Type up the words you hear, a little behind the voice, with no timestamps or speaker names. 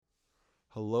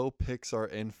Hello, Pixar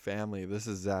and family. This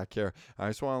is Zach here. I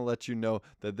just want to let you know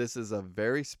that this is a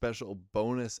very special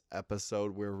bonus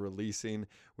episode we're releasing.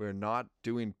 We're not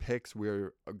doing picks.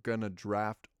 We're going to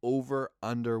draft over,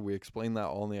 under. We explain that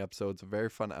all in the episode. It's a very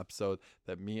fun episode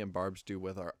that me and Barbs do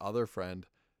with our other friend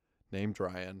named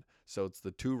Ryan. So it's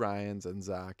the two Ryans and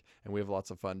Zach, and we have lots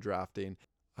of fun drafting.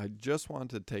 I just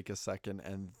wanted to take a second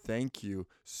and thank you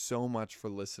so much for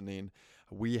listening.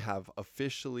 We have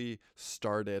officially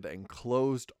started and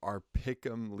closed our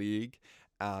Pick'em League.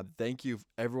 Thank you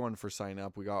everyone for signing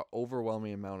up. We got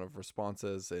overwhelming amount of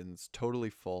responses and it's totally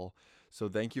full. So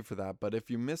thank you for that. But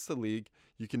if you missed the league,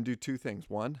 you can do two things.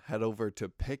 One, head over to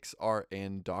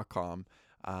pixrn.com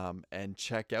and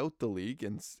check out the league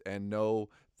and know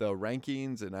the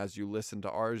rankings, and as you listen to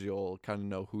ours, you'll kind of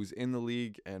know who's in the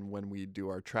league, and when we do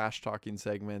our trash talking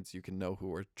segments, you can know who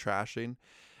we're trashing.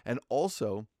 And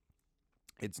also,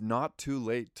 it's not too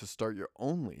late to start your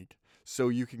own league. So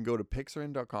you can go to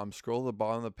pixrn.com, scroll to the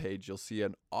bottom of the page, you'll see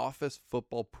an office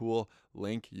football pool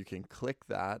link. You can click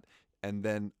that, and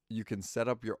then you can set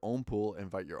up your own pool,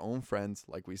 invite your own friends.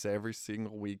 Like we say every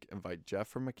single week, invite Jeff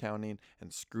from accounting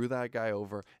and screw that guy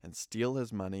over and steal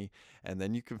his money. And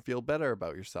then you can feel better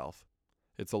about yourself.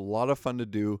 It's a lot of fun to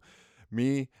do.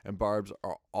 Me and Barbs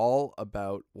are all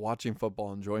about watching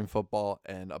football, enjoying football,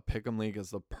 and a Pick'em League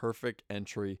is the perfect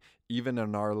entry. Even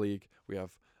in our league, we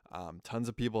have tons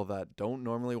of people that don't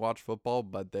normally watch football,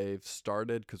 but they've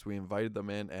started because we invited them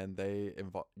in, and they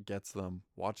gets them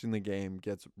watching the game,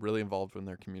 gets really involved in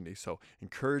their community. So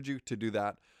encourage you to do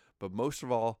that. But most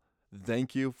of all,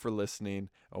 thank you for listening.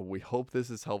 We hope this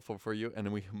is helpful for you,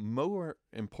 and more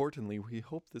importantly, we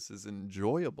hope this is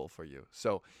enjoyable for you.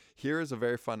 So here is a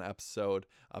very fun episode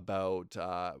about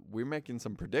we're making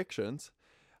some predictions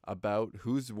about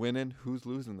who's winning, who's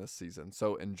losing this season.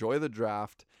 So enjoy the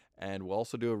draft, and we'll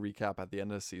also do a recap at the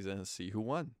end of the season and see who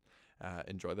won.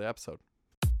 Enjoy the episode.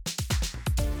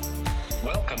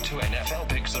 Welcome to NFL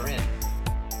Picks Are In.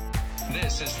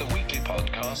 This is the weekly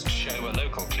podcast show where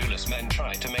local clueless men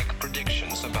try to make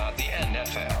predictions about the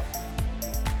NFL.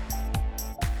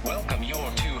 Welcome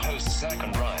your two hosts, Zach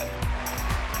and Ryan.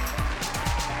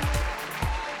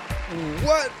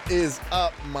 What is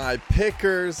up, my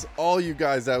pickers? All you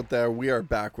guys out there, we are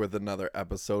back with another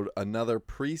episode, another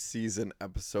preseason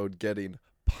episode, getting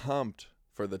pumped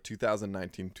for the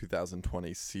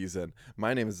 2019-2020 season.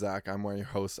 My name is Zach. I'm one of your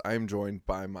hosts. I am joined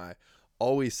by my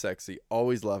always sexy,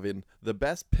 always loving, the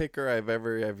best picker I've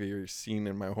ever seen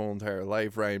in my whole entire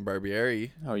life, Ryan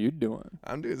Barbieri. How you doing?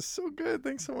 I'm doing so good.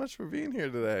 Thanks so much for being here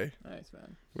today. Nice,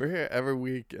 man. We're here every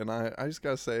week, and I just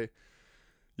gotta say,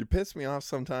 you piss me off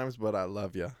sometimes, but I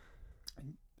love you.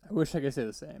 I wish I could say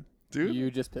the same. Dude.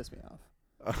 You just pissed me off.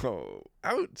 Oh,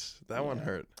 ouch. That one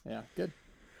hurt. Yeah, good.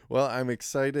 Well, I'm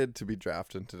excited to be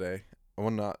drafting today.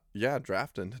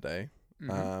 Drafting today.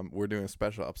 Mm-hmm. We're doing a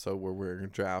special episode where we're going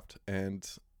to draft, and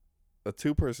a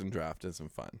two-person draft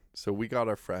isn't fun. So we got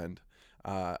our friend.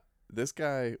 This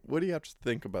guy, what do you have to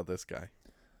think about this guy?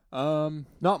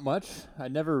 Not much. I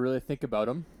never really think about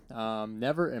him.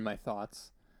 Never in my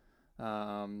thoughts.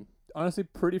 Honestly,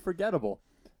 pretty forgettable.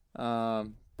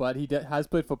 But he has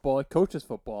played football. He coaches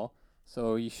football,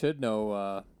 so he should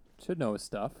know his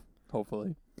stuff.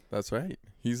 Hopefully. That's right.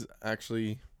 He's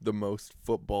actually the most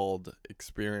footballed,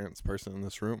 experienced person in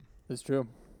this room. It's true.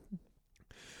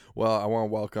 Well, I want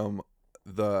to welcome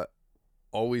the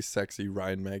always sexy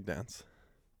Ryan Magdance.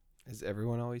 Is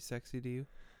everyone always sexy to you?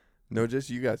 No, just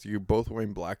you guys. You're both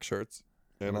wearing black shirts,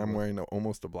 and I'm wearing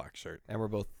almost a black shirt. And we're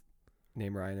both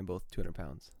named Ryan and both 200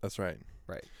 pounds. That's right.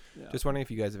 Right. Yeah. Just wondering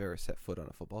if you guys have ever set foot on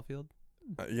a football field.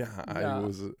 Yeah. I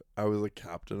was a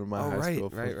captain of my high right, school.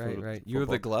 Right. You were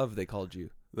the glove, they called you.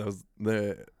 That was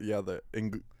the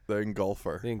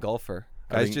engulfer. The engulfer.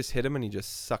 I Guys think- just hit him and he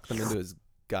just sucked them into his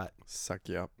gut. Suck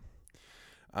you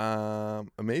up.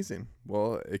 Amazing.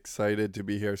 Well, excited to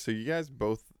be here. So you guys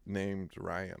both named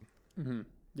Ryan. Mm-hmm.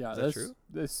 Yeah, Is that true?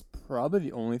 That's probably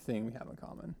the only thing we have in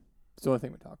common. It's the only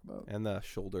thing we talk about. And the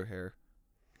shoulder hair.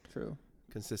 True.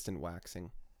 Consistent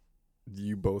waxing.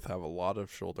 You both have a lot of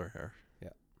shoulder hair.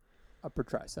 Upper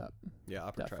tricep. Yeah,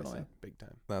 upper Definitely. tricep. Big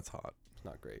time. That's hot. It's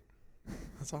not great.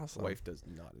 That's awesome. Wife does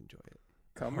not enjoy it.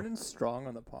 Coming in strong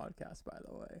on the podcast, by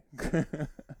the way.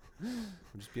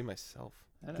 I'm just being myself.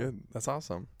 I know. Good. That's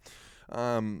awesome.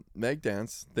 Meg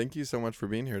Dance, thank you so much for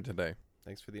being here today.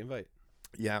 Thanks for the invite.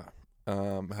 Yeah.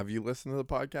 Have you listened to the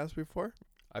podcast before?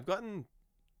 I've gotten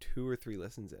 2 or 3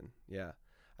 listens in. Yeah.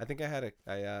 I think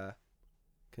I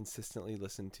consistently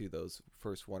listened to those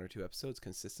first 1 or 2 episodes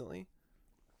consistently.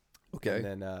 Okay.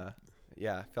 And then,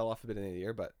 fell off a bit in the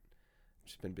year, but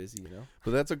just been busy, you know.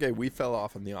 But that's okay. We fell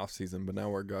off in the off season, but now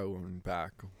we're going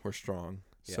back. We're strong.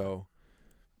 Yeah. So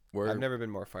I've never been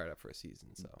more fired up for a season.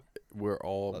 So we're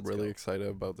all Let's really go. excited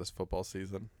about this football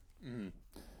season.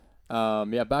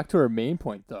 Yeah, back to our main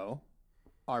point though.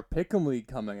 Our Pick'em League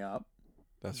coming up,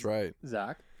 That's right.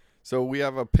 Zach. So we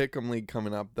have a Pick'em League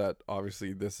coming up that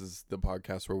obviously this is the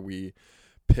podcast where we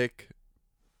pick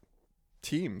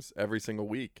teams every single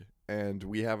week. And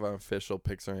we have an official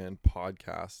Picks Are In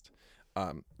podcast.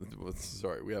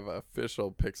 We have an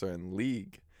official Picks Are In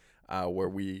League where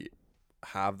we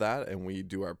have that and we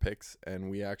do our picks. And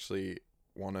we actually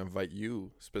want to invite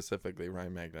you specifically,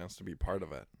 Ryan Magnus, to be part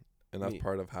of it. And that's Me.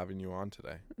 part of having you on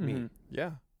today. Me.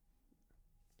 Yeah.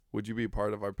 Would you be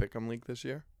part of our Pick'em League this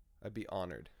year? I'd be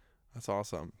honored. That's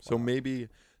awesome. So Wow. maybe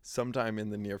sometime in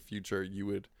the near future, you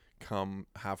would come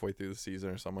halfway through the season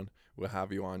or someone will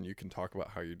have you on. You can talk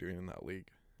about how you're doing in that league.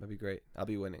 That'd be great. I'll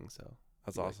be winning, so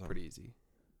That's be, like, awesome. pretty easy.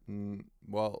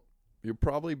 Well, you'll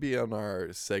probably be on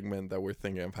our segment that we're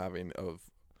thinking of having of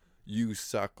You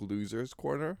Suck Losers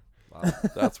Corner. Wow.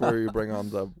 That's where you bring on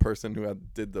the person who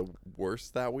did the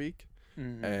worst that week.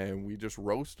 Mhm. And we just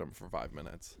roast them for 5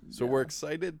 minutes. So Yeah. we're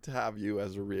excited to have you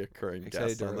as a reoccurring Excited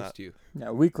guest to on that. roast you.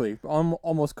 Yeah, weekly.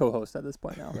 Almost co-host at this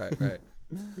point now. Right.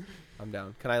 I'm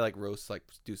down. Can I like roast, like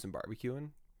do some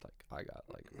barbecuing? Like I got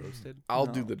like roasted. I'll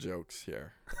do No. the jokes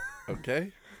here.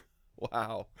 Okay?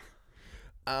 Wow.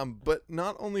 But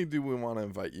not only do we want to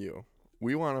invite you,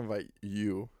 we want to invite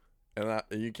you, and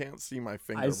you can't see my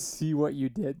finger, I see what you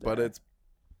did there. but it's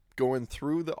going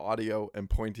through the audio and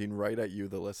pointing right at you,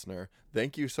 the listener.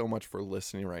 Thank you so much for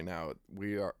listening right now.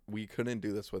 We couldn't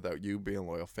do this without you being a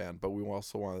loyal fan, but we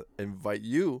also want to invite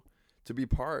you to be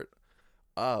part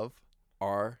of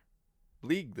our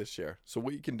league this year. So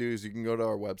what you can do is you can go to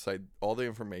our website. All the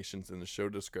information's in the show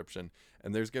description,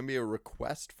 and there's going to be a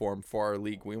request form for our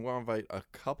league. We want to invite a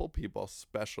couple people,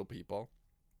 special people,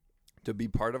 to be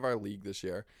part of our league this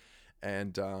year,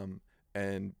 and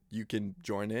you can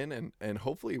join in, and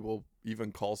hopefully we'll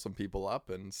even call some people up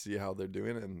and see how they're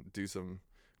doing and do some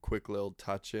quick little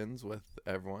touch-ins with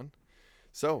everyone.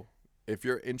 So if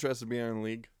you're interested in being in the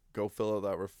league, go fill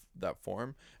out that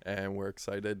form, and we're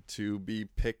excited to be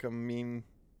picks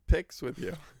with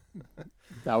you.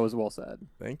 That was well said.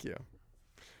 Thank you.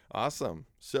 Awesome.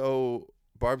 So,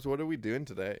 Barbs, what are we doing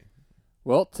today?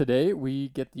 Well, today we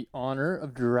get the honor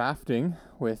of drafting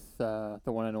with the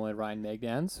one and only Ryan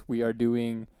Magdans. We are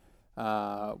doing, we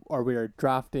are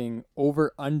drafting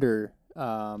over/under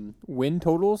win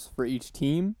totals for each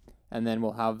team, and then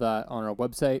we'll have that on our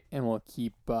website, and we'll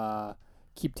keep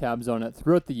tabs on it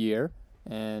throughout the year.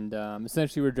 And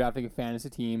essentially, we're drafting a fantasy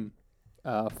team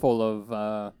full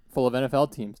of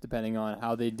NFL teams, depending on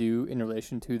how they do in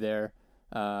relation to their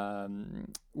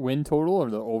win total or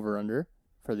the over/under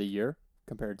for the year.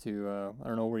 Compared to, I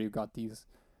don't know where you got these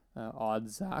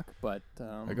odds, Zach, but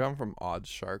I got them from Odds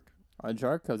Shark.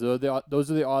 OddsShark, because those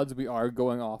are the odds we are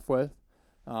going off with.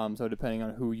 So depending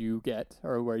on who you get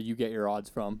or where you get your odds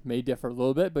from, may differ a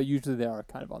little bit, but usually they are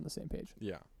kind of on the same page.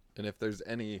 Yeah. And if there's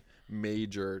any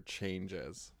major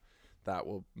changes, that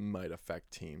might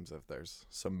affect teams if there's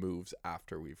some moves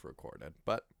after we've recorded.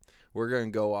 But we're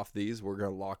going to go off these. We're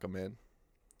going to lock them in.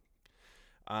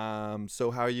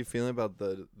 So how are you feeling about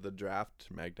the draft,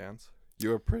 Magdans? You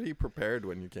were pretty prepared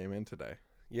when you came in today.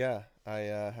 Yeah, I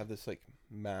have this like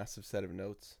massive set of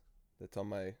notes that's on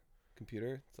my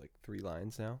computer. It's like 3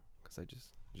 lines now because I just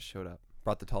showed up.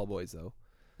 Brought the tall boys though.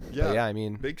 But yeah, I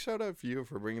mean, Big shout out for you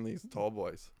for bringing these tall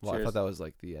boys. well, I Cheers. thought that was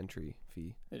like the entry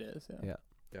fee. It is, yeah.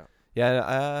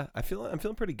 Yeah. I'm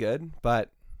feeling pretty good,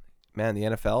 but man, the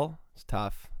NFL is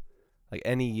tough. Like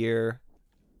any year,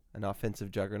 an offensive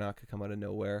juggernaut could come out of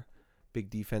nowhere. Big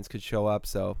defense could show up,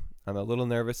 so I'm a little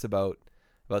nervous about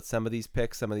some of these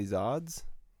picks, some of these odds,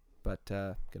 but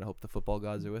gonna hope the football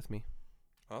gods are with me.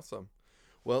 Awesome.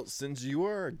 Well, since you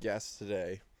are a guest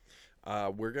today,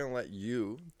 we're going to let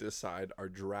you decide our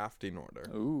drafting order.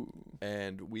 Ooh.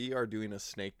 And we are doing a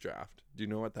snake draft. Do you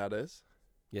know what that is?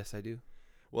 Yes, I do.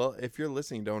 Well, if you're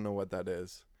listening, don't know what that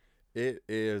is. It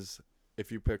is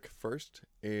if you pick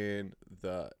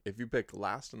if you pick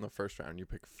last in the first round, you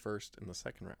pick first in the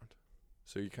second round.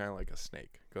 So you kind of like a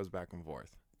snake, goes back and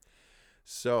forth.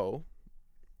 So,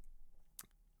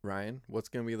 Ryan, what's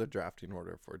going to be the drafting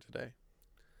order for today?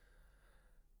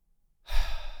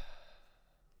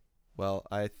 Well,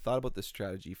 I thought about this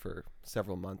strategy for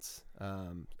several months.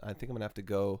 I think I'm gonna have to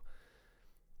go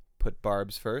put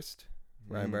Barbs first,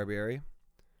 Ryan Barbieri,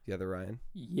 the other Ryan,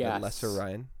 Yes. the lesser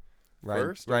Ryan,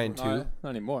 First? Ryan 2, Not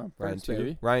anymore. Ryan First, 2,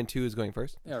 baby. Ryan 2 is going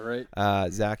first. Yeah, right.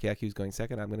 Zach Yaku's going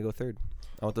second. I'm gonna go third.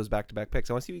 I want those back-to-back picks.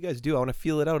 I want to see what you guys do. I want to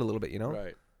feel it out a little bit, you know?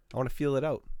 Right. I want to feel it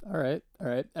out. All right.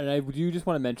 And I do just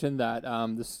want to mention that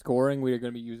the scoring we are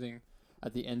going to be using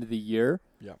at the end of the year.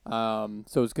 Yeah.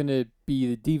 So it's going to be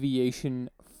the deviation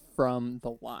from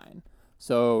the line.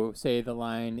 So say the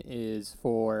line is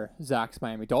for Zach's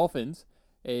Miami Dolphins,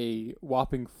 a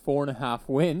whopping 4.5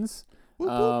 wins.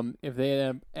 If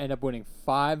they end up winning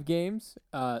 5 games,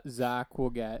 Zach will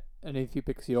get, and if he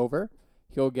picks the over,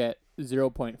 he'll get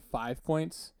 0.5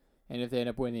 points. And if they end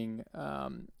up winning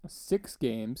 6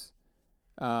 games,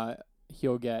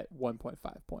 he'll get 1.5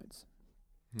 points.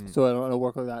 So it'll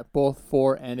work like that, both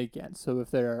for and against. So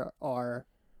if there are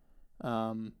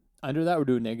under that, we're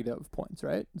doing negative points,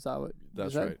 right? Is that what?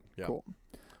 That's right. Yeah. Cool.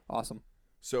 Awesome.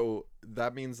 So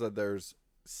that means that there's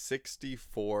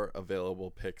 64 available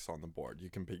picks on the board. You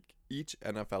can pick each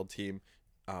NFL team.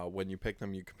 When you pick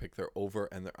them, you can pick their over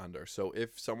and their under. So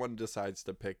if someone decides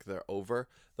to pick their over,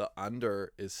 the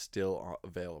under is still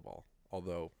available.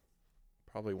 Although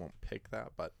probably won't pick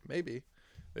that, but maybe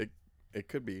it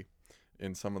could be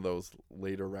in some of those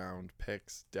later round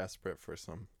picks, desperate for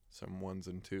some ones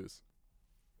and twos.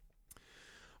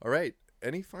 All right.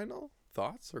 Any final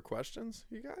thoughts or questions,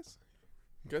 you guys?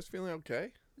 You guys feeling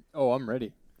okay? Oh, I'm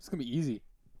ready. It's going to be easy.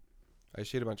 I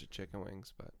just ate a bunch of chicken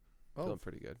wings, but feeling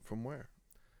pretty good. From where?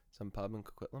 Some pub in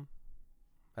Coquitlam.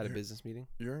 Had a business meeting.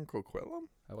 You're in Coquitlam?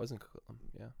 I was in Coquitlam,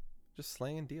 yeah. Just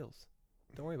slanging deals.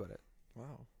 Don't worry about it.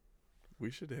 Wow. We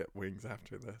should hit wings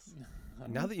after this.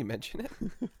 Now that you mention it,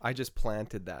 I just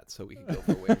planted that so we could go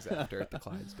for wings after at the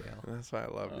Clydesdale. That's why I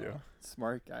love you.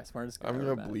 Smart guy. Smartest guy. I'm ever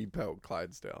going to met. bleep out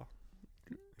Clydesdale.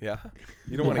 Yeah?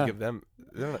 You don't want to give them...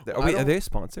 I Wait, are don't- they a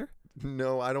sponsor?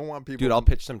 No, I don't want people... Dude, I'll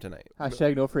pitch them tonight.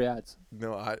 Hashtag no free ads.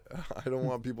 No, I don't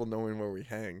want people knowing where we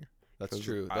hang. That's 'Cause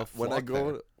true. When I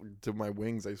go to my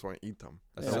wings, I just want to eat them.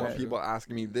 I That's don't so want true. people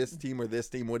asking me this team or this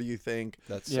team. What do you think?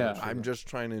 That's Yeah. so true. I'm just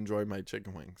trying to enjoy my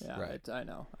chicken wings. Yeah, Right. I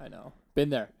know. Been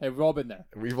there. Hey, we've all been there.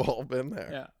 We've all been there.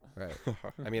 Yeah. Right.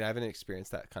 I mean, I haven't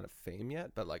experienced that kind of fame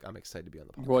yet, but like I'm excited to be on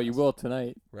the podcast. Well, you will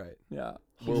tonight. Right. Yeah.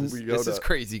 Well, this we go this to, is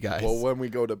crazy, guys. Well, when we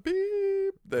go to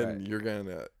beep, then Right. you're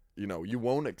gonna, you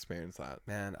won't experience that.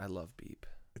 Man, I love beep.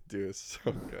 Dude, it's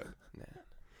so good. Man.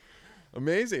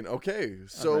 Amazing. Okay, ready.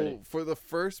 so for the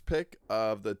first pick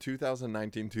of the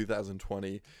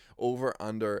 2019-2020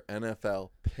 over/under NFL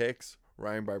picks,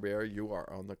 Ryan Barbieri, you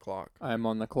are on the clock. I'm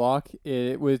on the clock.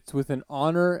 It was with an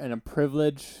honor and a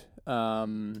privilege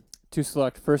to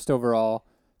select first overall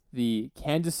the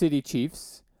Kansas City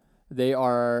Chiefs. They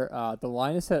are the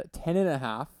line is set at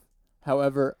 10.5.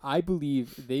 However, I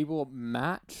believe they will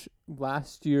match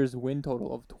last year's win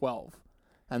total of 12,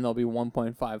 and they'll be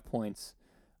 1.5 points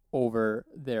over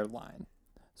their line.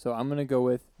 So I'm gonna go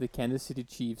with the Kansas City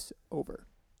Chiefs over.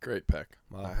 Great pick.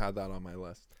 Wow. I had that on my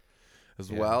list as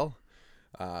Yeah. well.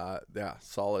 Yeah,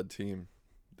 solid team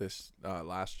this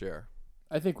last year.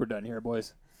 I think we're done here,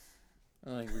 boys.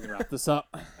 I think we can wrap this up.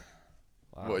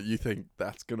 Wow. What, you think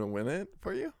that's gonna win it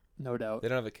for you? No doubt. They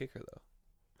don't have a kicker though.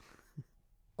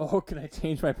 Oh, can I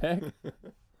change my pick?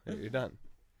 Yeah, you're done.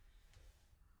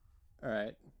 All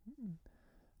right.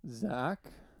 Zach,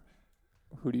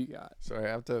 who do you got? Sorry,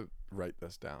 I have to write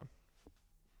this down.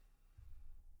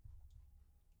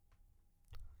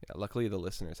 Yeah, luckily the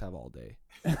listeners have all day.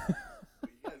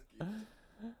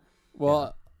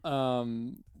 Well,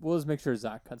 we'll just make sure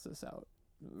Zach cuts this out.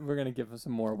 We're going to give him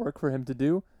some more work for him to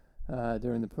do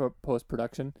during the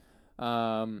post-production.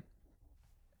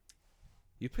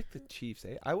 You picked the Chiefs,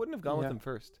 eh? I wouldn't have gone with Yeah. them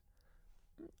first.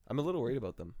 I'm a little worried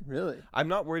about them. Really? I'm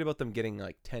not worried about them getting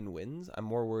like 10 wins. I'm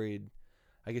more worried.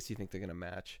 I guess you think they're going to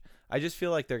match. I just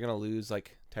feel like they're going to lose.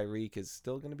 Like Tyreek is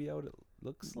still going to be out, it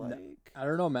looks No, like. I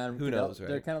don't know, man. Who knows, They're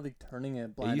right? kind of like turning a Yeah,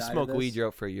 blind you eye to smoke this. weed, you're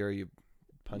out for a year. You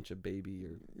punch a baby,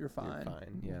 you're You're fine.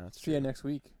 fine. Yeah, that's See true. you next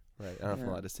week. Right. I don't know if I'm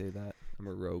Yeah. allowed to say that. I'm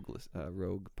a rogue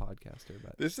podcaster,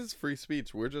 but This is free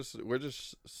speech. We're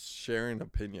just sharing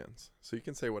opinions, so you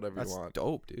can say whatever that's you want,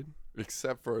 dope, dude.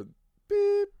 except for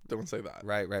beep. Don't say that.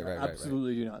 Right.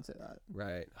 Absolutely do not say that.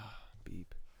 Right.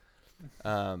 Beep.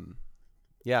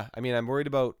 Yeah, I mean, I'm worried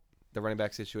about the running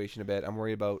back situation a bit. I'm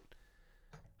worried about,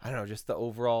 I don't know, just the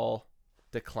overall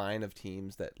decline of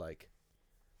teams that, like,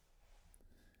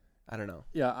 I don't know.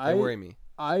 Yeah, They worry me.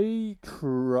 I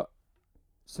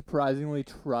surprisingly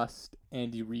trust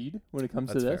Andy Reid when it comes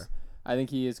That's to this. fair. I think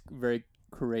he is very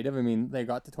creative. I mean, they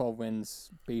got to 12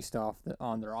 wins based off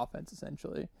on their offense,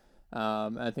 essentially.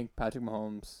 And I think Patrick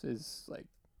Mahomes is like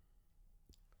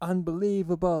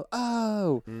unbelievable.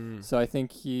 Oh, so I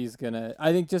think he's gonna.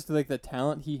 I think just like the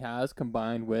talent he has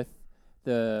combined with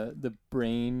the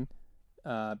brain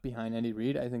behind Andy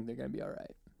Reid, I think they're gonna be all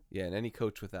right. Yeah, and any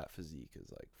coach with that physique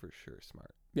is like for sure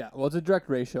smart. Yeah, well, it's a direct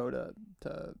ratio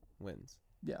to Wins.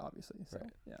 yeah, obviously. So, Right.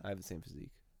 yeah. I have the same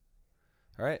physique.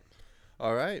 All right.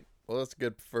 All right. Well, that's a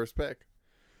good first pick.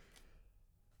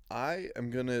 I am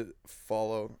going to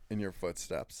follow in your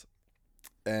footsteps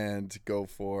and go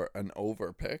for an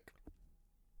over pick.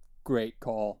 Great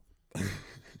call.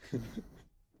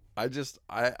 I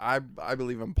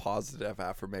believe in positive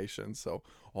affirmation, so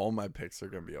all my picks are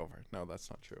going to be over. No, that's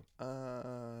not true.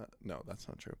 No, that's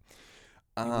not true.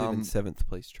 You believe in 7th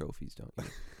place trophies, don't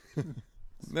you?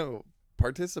 No,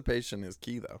 participation is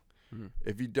key, though. Mhm.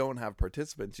 If you don't have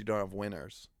participants, you don't have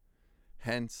winners.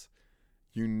 Hence,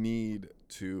 you need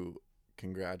to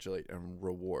congratulate and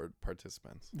reward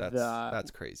participants.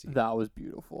 That's crazy. That was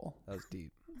beautiful. That was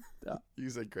deep. You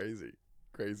said crazy.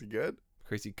 Crazy good?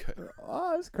 Crazy good.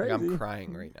 Oh, it's Like, crazy. I'm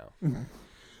crying right now.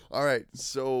 All right,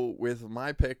 so with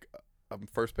my pick,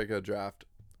 first pick of the draft,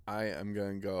 I am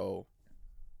going to go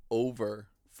over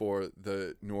for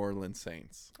the New Orleans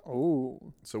Saints.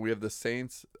 Oh, So we have the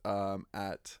Saints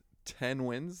at 10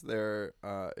 wins. There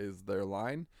is their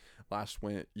line. Last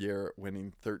year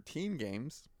winning 13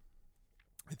 games.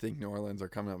 I think New Orleans are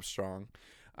coming up strong.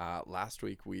 Last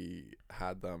week we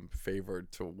had them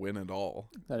favored to win it all.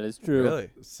 that is true. Really?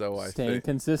 So I Staying think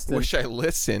consistent. Wish I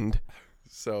listened.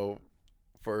 so.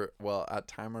 At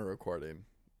time of recording,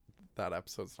 that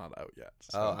episode's not out yet.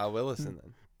 So. Oh, I will listen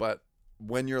then. But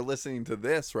when you're listening to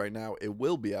this right now, it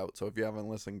will be out. So if you haven't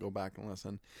listened, go back and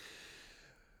listen.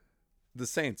 The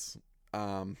Saints,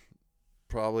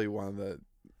 probably one of the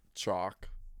chalk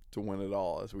to win it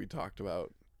all, as we talked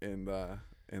about in the.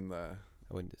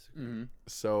 I wouldn't disagree. Mm-hmm.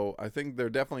 So I think they're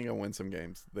definitely gonna win some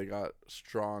games. They got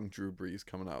strong Drew Brees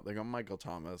coming out. They got Michael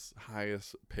Thomas,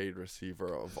 highest paid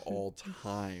receiver of all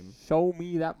time. Show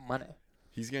me that money.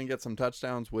 He's gonna get some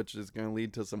touchdowns, which is gonna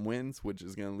lead to some wins, which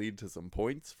is gonna lead to some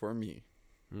points for me.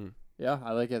 Mm. Yeah,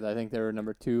 I like it. I think they were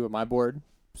number 2 on my board.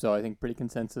 So I think pretty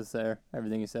consensus there.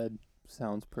 Everything you said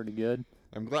sounds pretty good.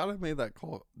 I'm glad I made that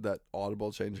call, that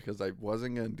audible change, because I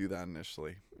wasn't gonna do that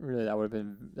initially. Really, that would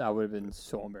have been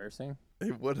so embarrassing.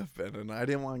 It would have been, and I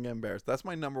didn't want to get embarrassed. That's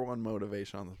my number one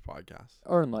motivation on this podcast.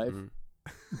 Or in life. Mm.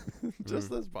 Just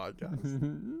this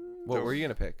podcast. What were you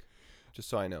gonna pick? Just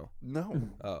so I know. No,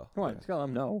 Oh, Come on, okay. just let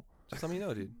them know. Just let me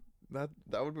know, dude. that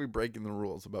would be breaking the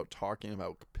rules about talking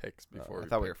about picks before. I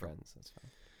thought we were pick them. friends. That's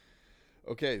fine.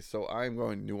 Okay, so I'm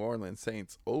going New Orleans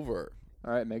Saints over.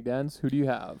 All right, McDans, who do you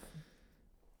have?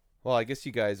 Well, I guess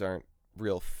you guys aren't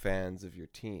real fans of your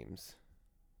teams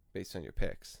based on your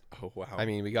picks. Oh wow! I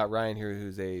mean, we got Ryan here,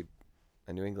 who's a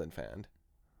New England fan.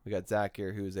 We got Zach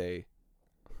here, who's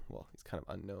he's kind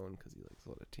of unknown because he likes a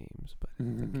lot of teams, but I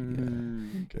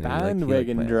think Okay. he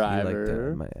Bandwagon He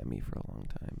driver. liked Miami for a long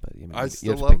time, but you know, I you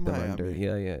still have to love pick them under.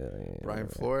 Miami. Yeah. Brian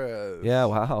right. Flores. Yeah,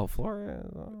 wow, Flores.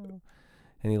 Oh.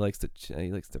 And he likes the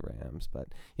Rams, but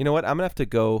you know what? I'm gonna have to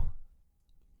go.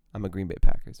 I'm a Green Bay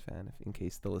Packers fan. In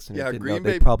case the listeners Yeah, didn't Green know,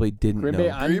 they Bay- probably didn't Green know.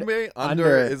 Bay Green Bay under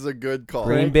under. is a good call.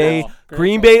 Green Great Bay, call. Great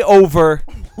Green call. Bay over.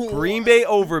 Green Bay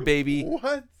over, baby.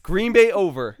 What? Green Bay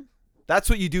over. That's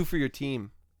what you do for your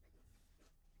team.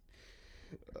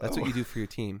 That's what you do for your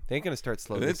team. They ain't gonna start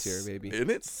slow And this year, baby.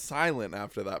 And it's silent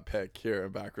after that pick here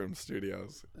in Backroom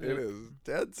Studios. It is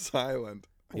dead silent.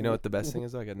 You know what the best thing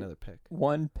is? Though? I got another pick.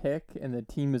 One pick, and the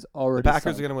team is The already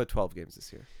Packers are sunk. gonna win 12 games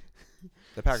this year.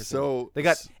 The Packers. So They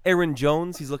got Aaron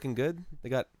Jones. He's looking good. They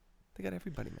got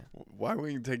everybody, man. why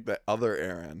wouldn't you take the other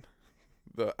Aaron,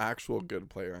 the actual good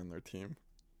player on their team?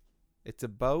 It's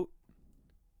about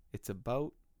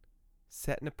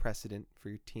setting a precedent for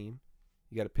your team.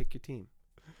 You got to pick your team.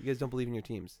 You guys don't believe in your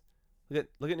teams. Look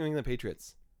at New England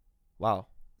Patriots. Wow.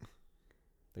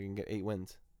 They're going to get 8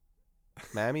 wins.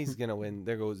 Miami's going to win.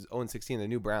 There goes 0-16, the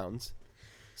new Browns.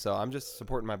 So I'm just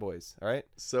supporting my boys, all right?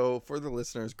 So for the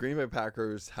listeners, Green Bay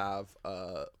Packers have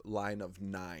a line of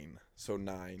 9. So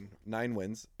 9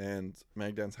 wins. And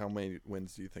Magdans, how many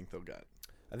wins do you think they'll get?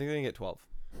 I think they're going to get 12.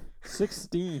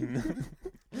 16.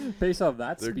 Based off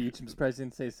that They're- speech, I'm surprised you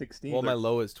didn't say 16. Well, my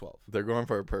low is 12. They're going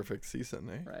for a perfect season,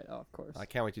 eh? Right, of course. I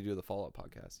can't wait to do the follow-up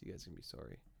podcast. You guys can be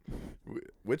sorry.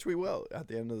 Which we will at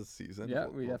the end of the season. Yeah,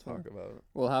 we'll we talk definitely- about it.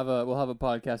 We'll have a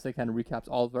podcast that kind of recaps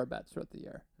all of our bets throughout the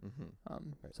year. Mm-hmm.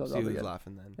 So See that'll be who's good.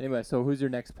 laughing then. Anyway, so who's your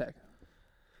next pick?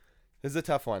 This is a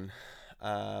tough one.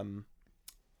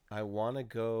 I want to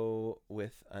go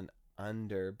with an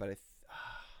under, but I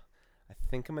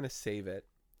think I'm going to save it.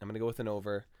 I'm going to go with an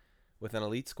over, with an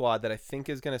elite squad that I think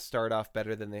is going to start off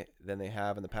better than they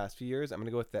have in the past few years. I'm going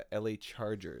to go with the LA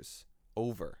Chargers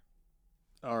over,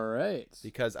 All right.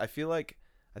 because I feel like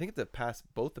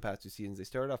both the past 2 seasons they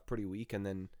started off pretty weak and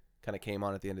then kind of came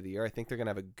on at the end of the year. I think they're going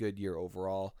to have a good year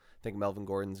overall. I think Melvin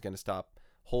Gordon's going to stop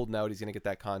holding out. He's going to get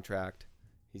that contract.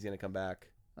 He's going to come back.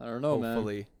 I don't know,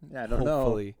 Hopefully. man. Yeah, I don't know.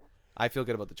 Hopefully. I feel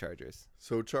good about the Chargers.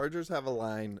 So Chargers have a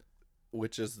line,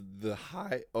 which is the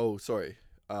high. Oh, sorry.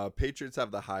 Patriots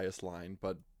have the highest line,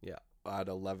 but Yeah. at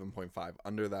 11.5.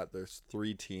 Under that, there's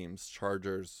 3 teams: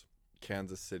 Chargers,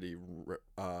 Kansas City.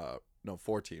 No,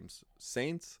 4 teams: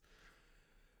 Saints,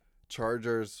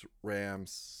 Chargers,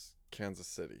 Rams, Kansas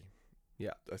City.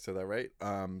 Yeah. I said that right.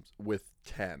 With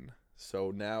 10.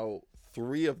 So now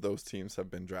 3 of those teams have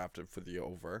been drafted for the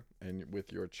over, and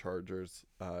with your Chargers,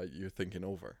 you're thinking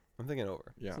over. I'm thinking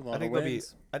over. Yeah. It's a lot I think of they'll be.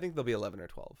 wins. I think they'll be 11 or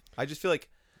 12. I just feel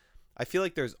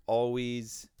like there's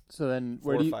always So then, 4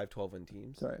 where do or you? 5 12-win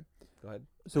teams. Sorry. Go ahead.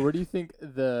 So where do you think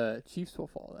the Chiefs will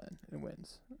fall then in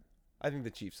wins? I think the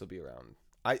Chiefs will be around.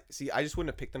 I just wouldn't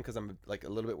have picked them because I'm like a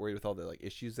little bit worried with all the like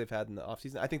issues they've had in the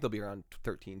offseason. I think they'll be around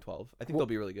 13, 12. I think Well- they'll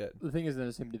be really good. The thing is, they're in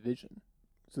the same division,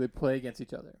 so they play against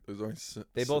each other. There's only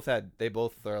They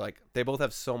both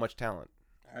have so much talent.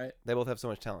 All right. They both have so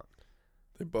much talent.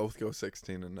 They both go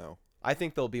 16-0. I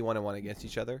think they'll be 1-1 against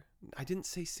each other. I didn't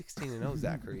say 16-0,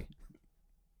 Zachary.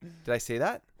 Did I say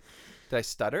that? Did I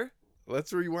stutter?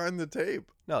 Let's rewind the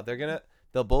tape. No,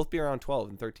 they'll both be around 12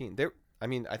 and 13. I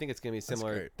think it's gonna be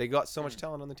similar. great. They got so much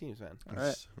talent on the teams, man.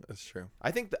 That's true. I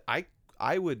think that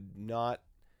I would not.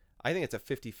 I think it's a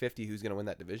 50-50 who's gonna win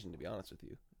that division. To be honest with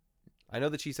you, I know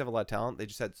the Chiefs have a lot of talent. They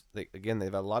just had they've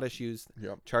had a lot of issues.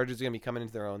 Yep. Chargers are gonna be coming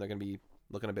into their own. They're gonna be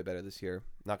looking a bit better this year.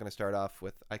 Not gonna start off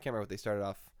with. I can't remember what they started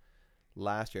off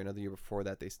last year. I know the year before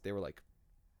that they were like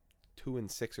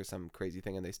 2-6 or some crazy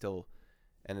thing, and they still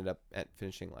ended up at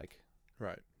finishing like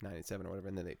Right. 9-7 or whatever,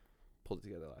 and then they pulled it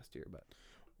together last year. But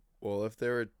Well, if they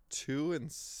were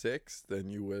 2-6, then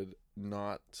you would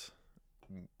not.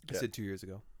 I said 2 years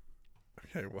ago.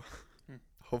 Okay. Well, Hmm.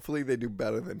 hopefully they do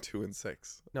better than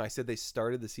 2-6. No, I said they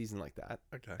started the season like that,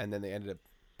 Okay. and then they ended up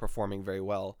performing very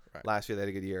well. Right. Last year they had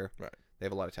a good year. Right. They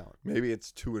have a lot of talent. Maybe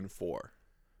it's 2-4,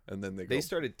 and then they go. They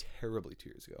started terribly 2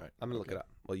 years ago. Right, I'm gonna look okay. it up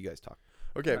while you guys talk.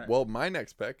 Okay. Alright. Well, my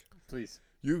next pick. Please.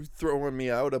 You throwing me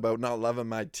out about not loving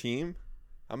my team?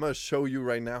 I'm gonna show you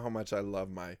right now how much I love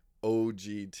my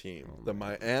OG team, Oh the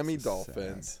my God, Miami this is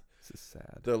Dolphins. This is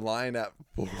sad. The line at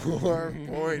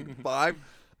 4.5.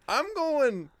 I'm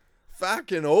going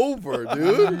fucking over,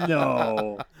 dude.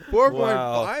 No.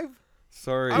 4.5.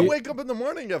 Sorry. I wake up in the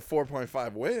morning at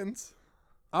 4.5 wins.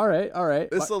 All right. All right.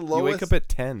 It's the you lowest, wake up at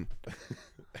 10.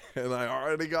 and I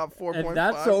already got 4.5. And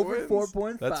that's over wins.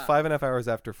 4.5. That's 5.5 hours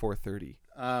after 4:30.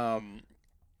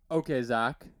 Okay,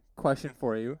 Zach. Question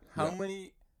for you: How Yeah.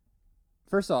 many?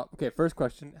 First off, okay. First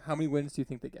question: How many wins do you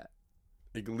think they get?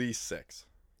 At least 6.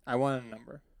 I want a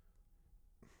number.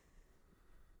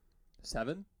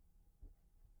 7?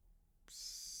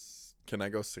 Can I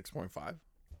go 6.5?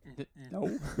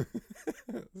 No.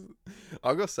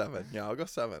 I'll go 7. Yeah, I'll go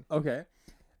 7. Okay.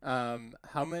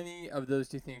 How many of those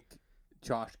do you think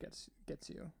Josh gets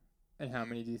you, and how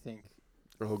many do you think?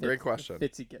 Oh, great question.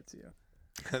 Fitzy gets you.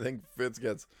 I think Fitz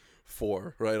gets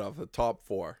 4 right off the top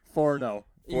 4. 4-0.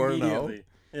 4-0. Immediately.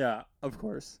 Yeah, of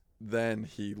course. Then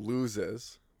he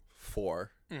loses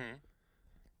 4. Mm-hmm.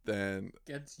 Then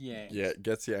Gets yanked.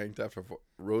 gets yanked after 4.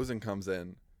 Rosen comes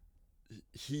in.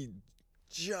 He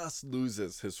just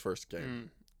loses his first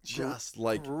game. Just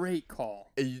like Great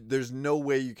call. there's no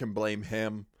way you can blame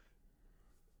him.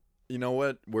 You know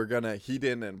what? He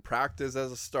didn't practice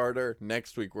as a starter.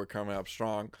 Next week we're coming up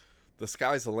strong. The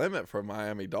sky's the limit for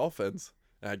Miami Dolphins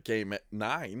at game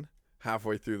 9,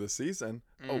 halfway through the season.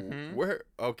 Mhm. Oh, we're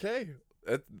okay.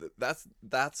 That's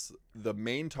the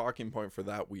main talking point for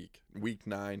that week. Week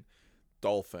 9,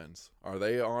 Dolphins. Are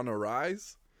they on a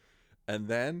rise? And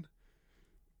then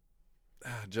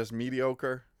just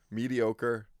mediocre.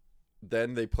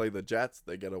 Then they play the Jets.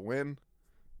 They get a win.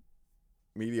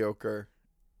 Mediocre.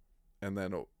 And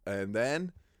then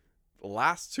the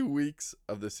last 2 weeks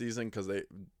of the season, because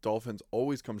Dolphins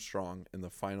always come strong in the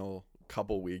final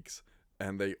couple weeks,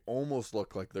 and they almost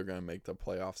look like they're going to make the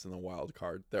playoffs in the wild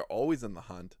card. They're always in the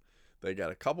hunt. They get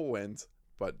a couple wins,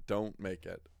 but don't make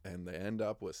it, and they end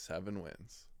up with 7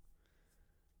 wins.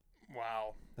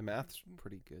 Wow. The math's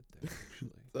pretty good there, actually.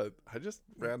 So I just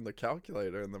ran the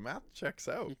calculator, and the math checks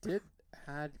out. You did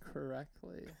add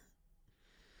correctly.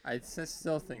 I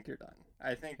still think you're done.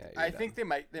 I think Yeah, you're think they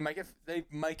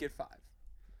might get 5.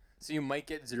 So you might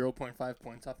get 0.5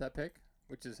 points off that pick,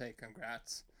 which is hey,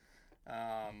 congrats.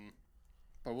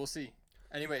 But we'll see.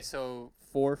 Anyway, so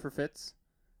 4 for Fitz.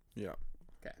 Yeah.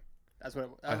 Okay, that's what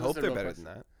I hope they're better than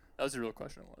that. That was the real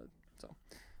question I wanted. So,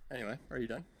 anyway, are you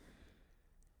done?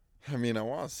 I mean, I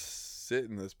want to sit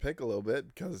in this pick a little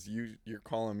bit because you're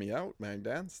calling me out,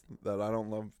 Magdance, that I don't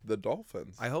love the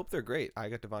Dolphins. I hope they're great. I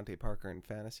got Devontae Parker in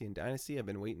fantasy and dynasty. I've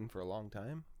been waiting for a long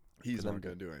time. He's not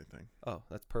going to do anything. Oh,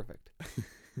 that's perfect.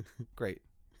 Great.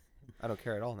 I don't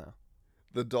care at all now.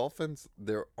 The Dolphins,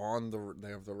 they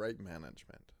have the right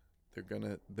management.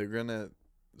 They're gonna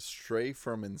stray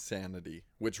from insanity,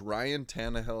 which Ryan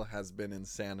Tannehill has been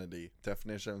insanity.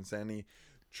 Definition of insanity,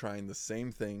 trying the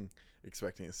same thing,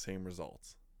 expecting the same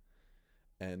results.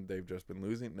 And they've just been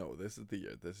losing. No, this is the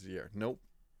year. This is the year. Nope.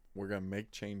 We're going to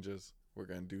make changes. We're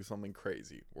going to do something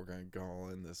crazy. We're going to go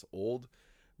in this old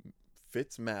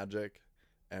Fitz magic,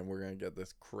 and we're going to get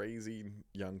this crazy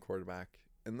young quarterback.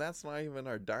 And that's not even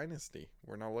our dynasty.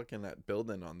 We're not looking at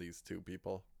building on these two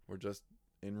people. We're just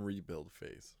in rebuild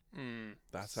phase.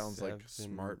 That sounds like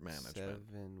smart management. 7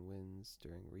 wins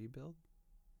during rebuild?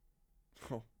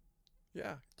 Oh,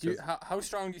 yeah. How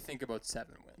strong do you think about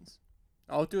 7 wins?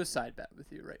 I'll do a side bet with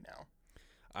you right now.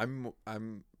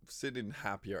 I'm sitting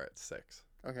happier at 6.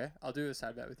 Okay, I'll do a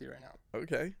side bet with you right now.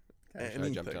 Okay. I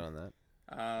jumped in on that.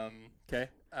 Okay.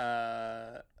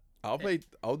 I'll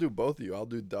do both of you. I'll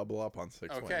do double up on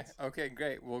 6 wins. Okay,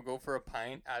 great. We'll go for a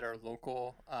pint at our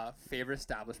local favorite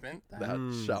establishment.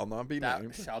 That shall not be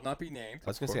named. Shall not be named. I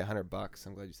was going to say $100.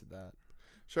 I'm glad you said that.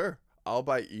 Sure. I'll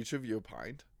buy each of you a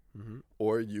pint,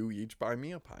 or you each buy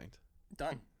me a pint.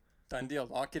 Done deal.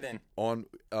 Lock it in. On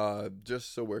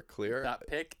just so we're clear, that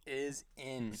pick is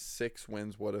in. 6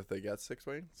 wins. What if they get 6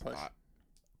 wins?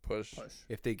 Push.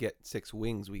 If they get 6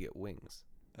 wings, we get wings.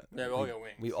 Yeah, we all get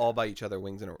wings. We all buy each other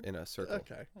wings in a circle.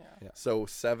 Okay. Yeah. So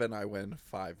 7 I win,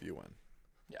 5 you win.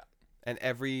 Yeah. And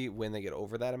every win they get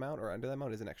over that amount or under that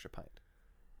amount is an extra pint.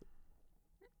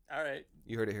 All right.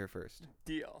 You heard it here first.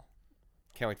 Deal.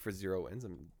 Can't wait for 0 wins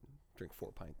and drink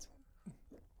 4 pints.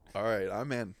 All right,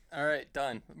 I'm in. All right,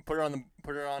 done. Put it on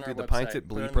our Dude, website. the pints at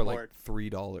Bleep are like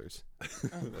 $3.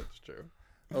 That's true.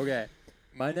 Okay.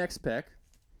 My next pick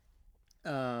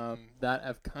that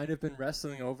I've kind of been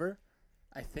wrestling over,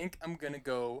 I think I'm going to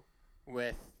go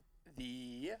with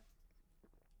the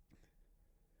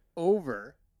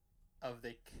over of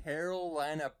the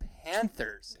Carolina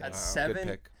Panthers at 7. Good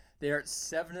pick. They're at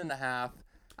 7.5.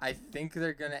 I think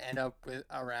they're going to end up with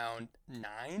around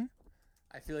 9.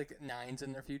 I feel like 9's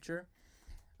in their future.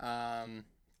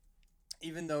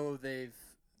 Even though they're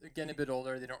getting a bit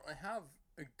older, they don't really have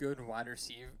a good wide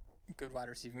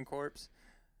receiving corps.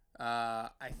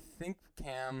 I think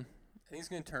he's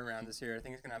going to turn around this year. I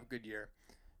think he's going to have a good year.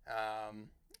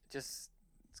 It's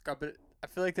got a bit. I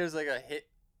feel like there's like a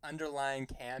underlying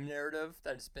Cam narrative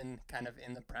that's been kind of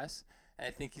in the press, and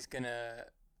I think he's going to.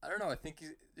 I don't know. I think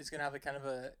he's going to have he's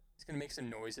going to make some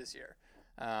noise this year.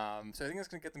 So I think it's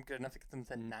going to get them good enough to get them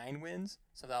to 9 wins.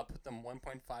 So that'll put them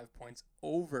 1.5 points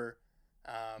over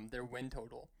their win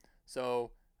total.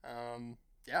 So,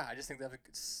 I just think they have a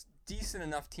decent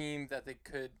enough team that they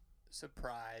could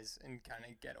surprise and kind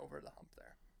of get over the hump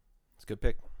there. It's a good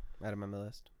pick. Add them on my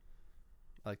list.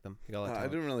 I like them. I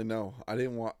didn't really know. I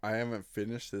haven't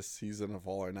finished this season of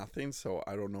All or Nothing, so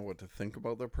I don't know what to think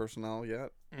about their personnel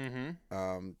yet.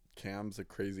 Cam's a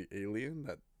crazy alien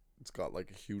that's got like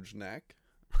a huge neck.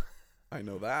 I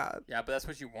know that. Yeah, but that's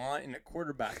what you want in a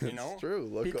quarterback, you know? It's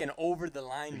true. Peeking over the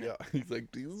lineman. Yeah, he's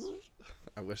like,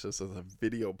 I wish this was a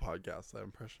video podcast. That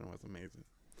impression was amazing.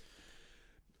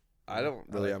 I don't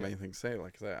really have anything to say.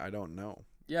 Like I said, I don't know.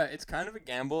 Yeah, it's kind of a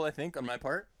gamble, I think, on my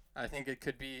part. I think it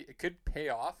could pay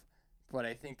off, but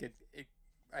I think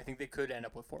I think they could end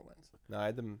up with 4 wins. No, I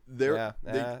had them.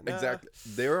 Exactly.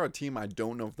 They're a team I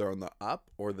don't know if they're on the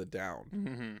up or the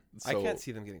down. So, I can't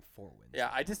see them getting 4 wins. Yeah,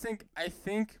 I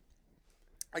think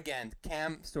again,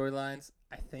 Cam storylines.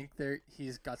 I think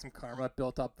he's got some karma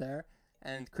built up there,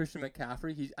 and Christian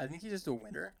McCaffrey. I think he's just a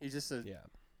winner. He's just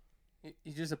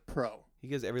he's just a pro. He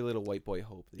gives every little white boy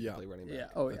hope that he can play running back.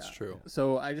 Yeah, that's true.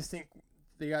 So I just think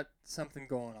they got something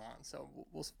going on. So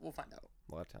we'll find out.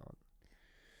 A lot of talent.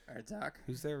 All right, Zach.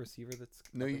 Who's their receiver that's...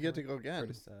 No, you get to go again,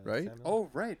 Curtis, right? Samuel? Oh,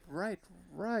 right. Yeah,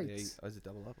 is it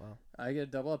double up? Wow. I get a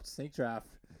double up snake draft.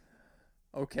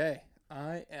 Okay.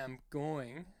 I am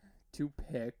going to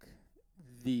pick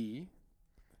the...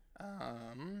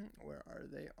 where are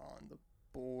they on the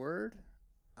board?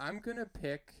 I'm going to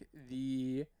pick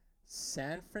the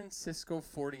San Francisco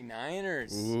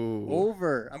 49ers. Ooh.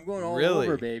 Over. I'm going all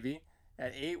over, baby.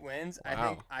 At 8 wins.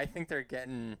 Wow. I think they're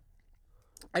getting...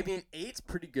 I mean, 8's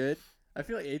pretty good. I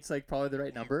feel like 8's like probably the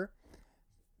right number.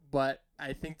 But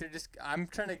I think they're just... I'm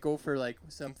trying to go for like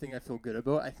something I feel good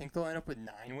about. I think they'll end up with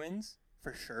 9 wins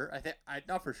for sure.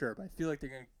 Not for sure, but I feel like they're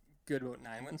going to good about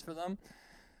 9 wins for them.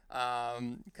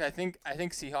 'Cause I think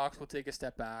Seahawks will take a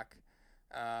step back.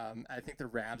 I think the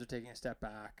Rams are taking a step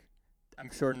back. I'm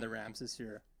shorting the Rams this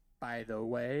year, by the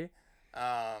way.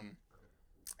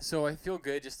 So I feel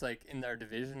good just like in their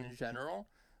division in general.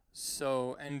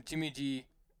 So, and Jimmy G,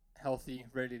 healthy,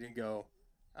 ready to go.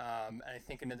 And I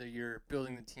think another year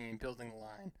building the team, building the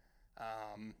line.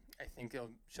 I think it'll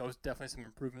show definitely some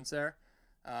improvements there.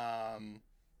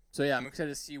 So yeah, I'm excited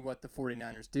to see what the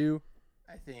 49ers do.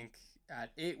 I think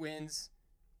at 8 wins,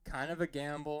 kind of a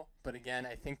gamble, but again,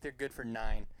 I think they're good for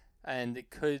 9, and they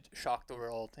could shock the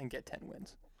world and get 10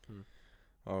 wins.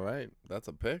 All right, that's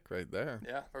a pick right there.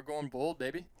 Yeah, we're going bold,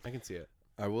 baby. I can see it.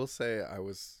 I will say I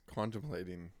was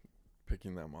contemplating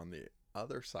picking them on the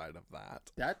other side of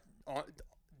that.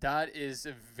 That is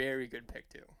a very good pick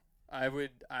too. I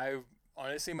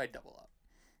honestly might double up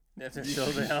if they're still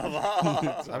available.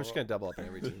 I'm just gonna double up on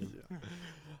every team. Yeah.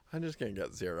 I'm just gonna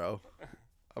get 0.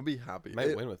 I'll be happy.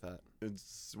 Might win with that.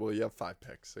 Well, you have 5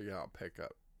 picks, so you gotta pick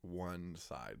up one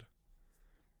side.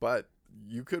 But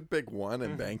you could pick one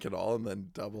and bank it all and then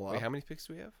double up. Wait, how many picks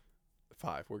do we have?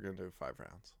 5. We're gonna do 5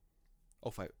 rounds. Oh,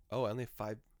 5. Oh, I only have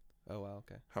 5. Oh, wow.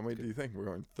 Okay. How many do you think? We're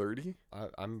going 30?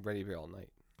 I'm ready to be here all night.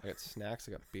 I got snacks.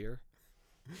 I got beer.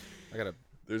 I got a.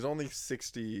 There's only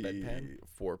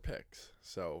 64 picks,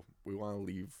 so we want to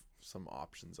leave some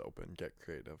options open. Get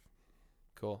creative.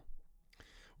 Cool.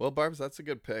 Well, Barbs, that's a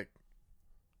good pick.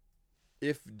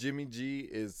 If Jimmy G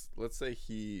is, let's say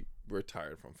he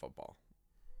retired from football,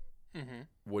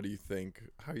 what do you think?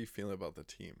 How are you feeling about the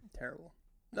team? Terrible.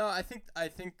 No, I think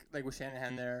like with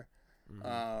Shanahan there,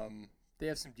 they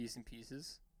have some decent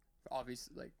pieces.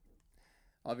 Obviously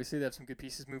they have some good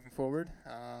pieces moving forward.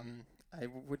 I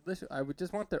would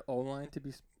just want their O-line to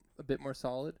be a bit more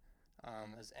solid,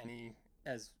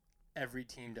 as every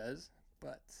team does.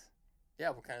 But yeah,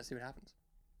 we'll kind of see what happens.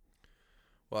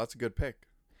 Well, that's a good pick.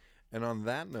 And on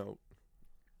that note,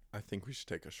 I think we should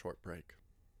take a short break.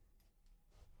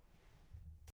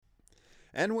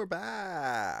 And we're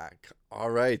back. All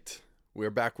right. We're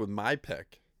back with my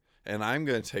pick. And I'm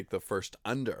going to take the first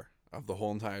under of the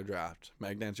whole entire draft.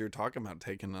 Magnans, you were talking about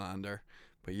taking an under,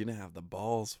 but you didn't have the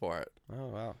balls for it. Oh,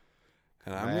 wow.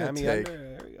 And I'm going to take...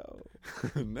 Under. There we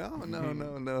go.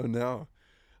 No.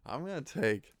 I'm going to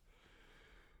take,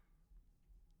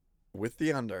 with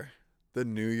the under, the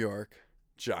New York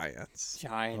Giants.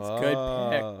 Giants,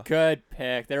 Oh. good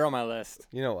pick. They're on my list.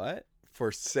 You know what?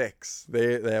 For 6.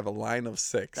 They have a line of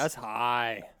 6. That's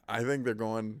high. I think they're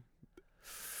going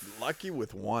lucky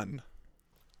with 1.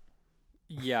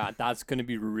 Yeah, that's going to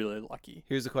be really lucky.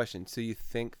 Here's the question. So you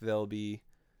think they'll be...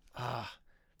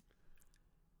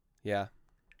 Yeah.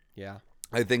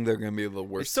 I think they're going to be the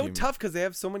worst It's so team. tough because they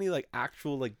have so many like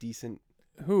actual like decent...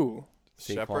 Who?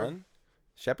 Shepard?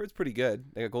 Shepard's pretty good.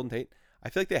 They got Golden Tate. I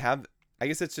feel like they have... I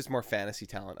guess it's just more fantasy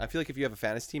talent. I feel like if you have a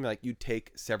fantasy team, like you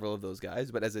take several of those guys,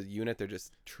 but as a unit, they're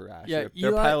just trash. Yeah, they're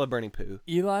a Eli- pile of burning poo.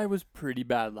 Eli was pretty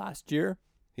bad last year.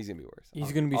 He's gonna be worse.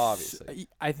 He's going to be obviously.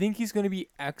 I think he's going to be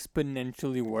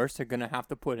exponentially worse. They're going to have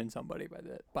to put in somebody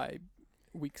by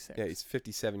week 6. Yeah, he's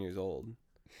 57 years old.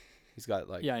 He's got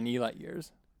like in Eli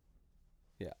years.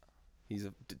 he's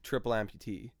a triple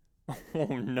amputee. Oh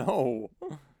no.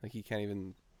 Like he can't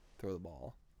even throw the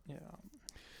ball. Yeah.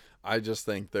 I just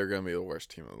think they're going to be the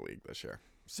worst team in the league this year.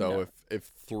 So Yeah. if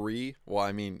 3, well,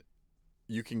 I mean,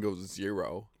 you can go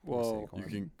 0. Whoa. You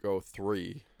can go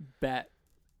 3. Bet.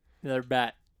 Another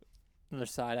bet. Another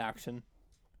side action.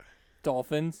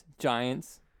 Dolphins,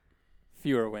 Giants,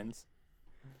 fewer wins.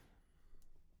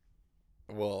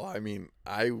 Well, I mean,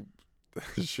 I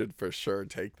should for sure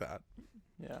take that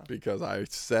Yeah. because I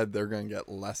said they're going to get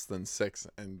less than 6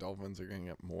 and Dolphins are going to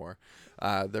get more.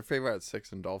 Their favorite at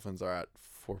 6 and Dolphins are at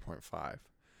 4.5.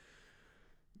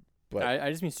 But I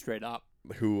just mean straight up.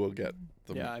 who will get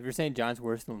the Yeah, if you're saying Giants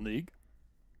worse than the league,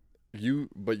 you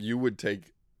would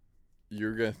take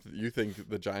you think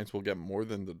the Giants will get more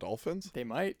than the Dolphins? they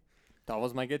might.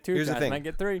 Dolphins might get 2. Here's the Giants thing. might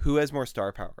get 3. Who has more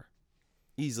star power?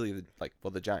 Easily,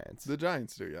 the Giants. The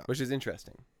Giants do, yeah. Which is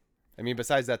interesting. I mean,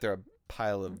 besides that, they're a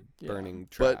pile of Yeah. burning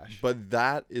trash. But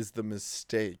that is the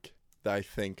mistake that I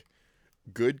think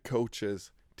good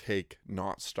coaches take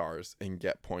not stars and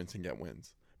get points and get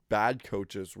wins. Bad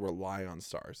coaches rely on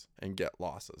stars and get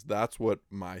losses. That's what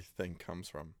my thing comes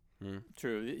from.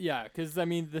 True. Yeah, because, I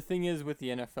mean, the thing is with the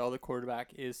NFL, the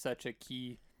quarterback is such a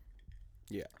key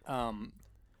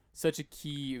such a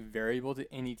key variable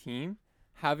to any team.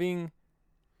 Having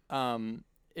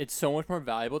it's so much more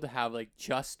valuable to have like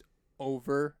just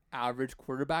over average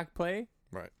quarterback play.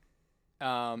 Right.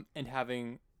 And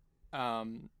having a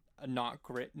not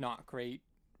great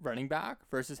running back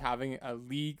versus having a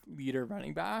league leader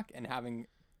running back and having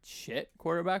shit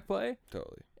quarterback play,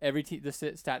 Totally. every the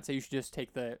stats say you should just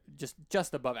take the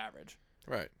just above average.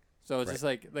 Right. So it's Right. just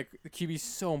like the QB is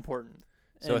so important.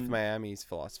 So with And- Miami's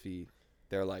philosophy,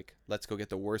 they're like, let's go get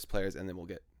the worst players and then we'll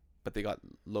get, but they got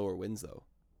lower wins though.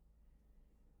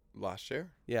 Last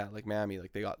year? Yeah, like Miami,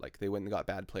 like they went and got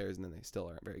bad players and then they still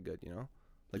aren't very good, you know?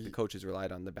 Like the Ye- coaches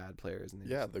relied on the bad players and they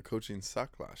Yeah, just, the coaching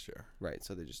sucked last year. right,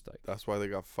 so they just like That's why they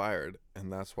got fired,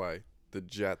 and that's why the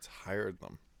Jets hired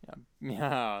them.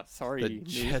 Yeah, sorry. The New-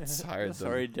 Jets hired them.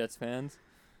 Sorry, Jets fans.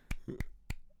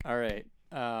 All right.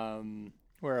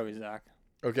 Where are we, Zach?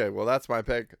 Okay, well that's my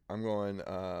pick. I'm going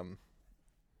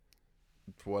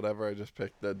whatever I just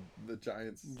picked. The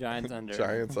Giants. Giants under.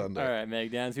 Giants under. All right,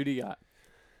 Meg Dans, who do you got?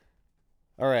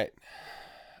 All right.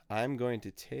 I'm going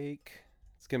to take,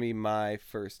 it's going to be my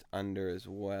first under as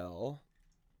well.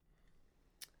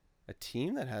 A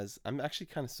team that has, I'm actually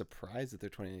kind of surprised at their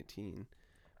 2019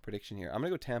 prediction here. I'm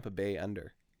going to go Tampa Bay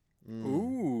under Mm.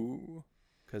 Ooh.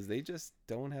 because they just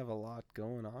don't have a lot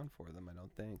going on for them, I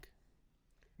don't think.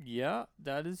 Yeah,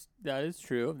 that is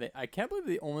true. I can't believe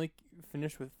they only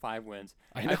finished with 5 wins.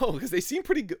 I know, because they seem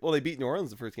pretty good. Well, they beat New Orleans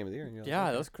the first game of the year. And you're like, Yeah,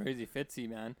 okay. that was crazy Fitzy,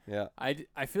 man. Yeah.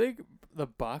 I feel like the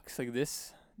Bucks, like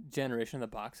this generation of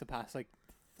the Bucks, the past like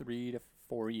 3 to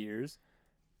 4 years,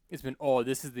 it's been,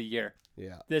 this is the year.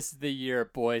 Yeah. This is the year,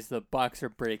 boys. The Bucks are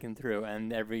breaking through,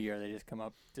 and every year they just come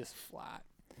up just flat.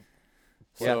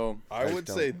 Yeah. So I I would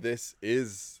don't- say this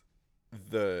is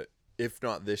the, if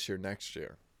not this year, next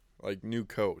year, like new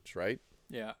coach, right?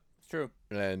 yeah, it's true.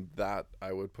 And that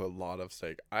I would put a lot of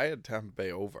stake. I had Tampa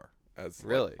Bay over as like,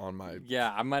 Really? on my.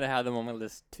 Yeah, I might have had them on my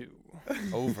list too.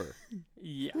 Over.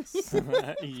 Yes,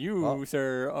 you Well-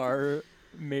 sir are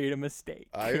made a mistake.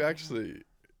 I actually,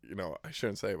 I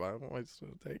shouldn't say, but I might still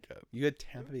take it. You had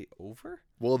Tampa Bay over?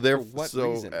 Well, they're For what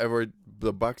so reason?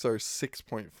 the Bucks are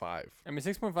 6.5. I mean,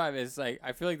 6.5 is like,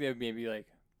 I feel like they would maybe like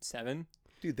 7.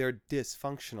 Dude, they're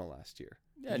dysfunctional last year.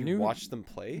 Yeah, Did you watch them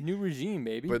play? New regime,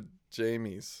 baby. But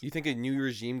Jamie's You think a new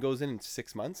regime goes in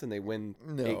 6 months and they win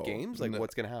No, 8 games? Like, no.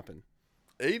 what's going to happen?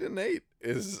 8-8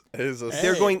 is a Hey.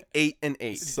 They're going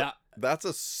 8-8. That- that's a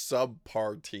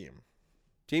subpar team.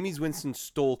 Jameis Winston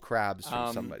stole crabs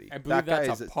from somebody. I believe that guy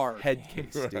that's is a par head game.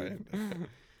 case, dude.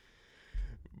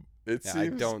 It Yeah,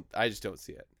 seems. I just don't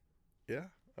see it. Yeah.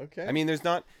 Okay. I mean, there's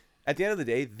not. At the end of the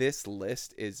day, this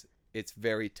list it's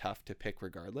very tough to pick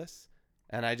regardless,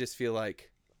 and I just feel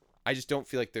like, I just don't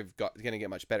feel like they're gonna get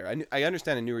much better. I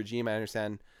understand a new regime, I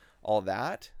understand all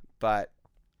that, but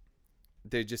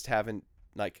they just haven't,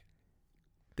 like,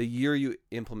 the year you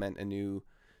implement a new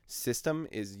system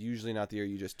is usually not the year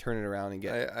you just turn it around and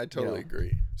get. I totally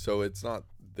agree. So it's not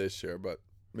this year, but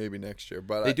maybe next year.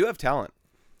 But They do have talent.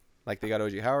 Like, they got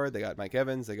O.J. Howard, they got Mike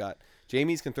Evans, they got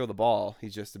Jameis can throw the ball.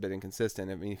 He's just a bit inconsistent.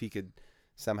 I mean, if he could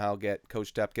somehow get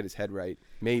coached up, get his head right,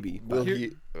 maybe. Will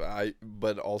But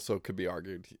but also could be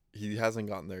argued he hasn't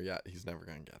gotten there yet. He's never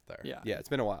going to get there. yeah. yeah, it's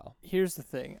been a while. Here's the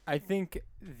thing. I think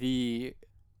the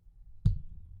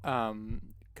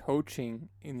coaching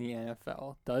in the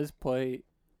NFL does play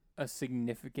a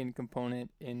significant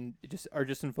component in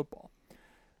just in football,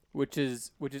 which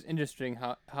is interesting.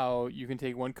 How you can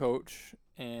take one coach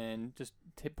and just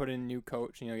put in a new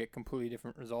coach, and get completely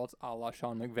different results, a la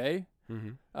Sean McVay.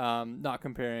 Mm-hmm. Not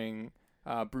comparing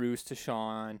Bruce to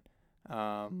Sean,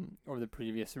 or the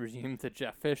previous regime to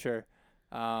Jeff Fisher,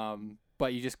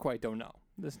 but you just quite don't know.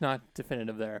 It's not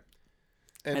definitive there.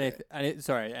 And,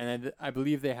 I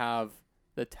believe they have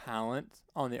the talent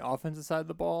on the offensive side of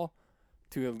the ball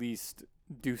to at least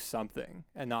do something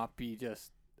and not be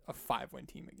just a 5-win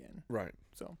team again. right.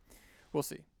 So we'll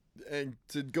see. And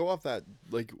to go off that,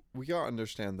 like, we got to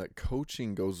understand that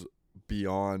coaching goes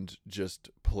beyond just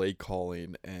play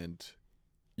calling and,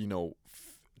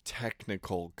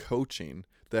 technical coaching.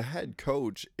 The head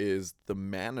coach is the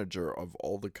manager of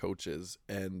all the coaches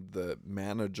and the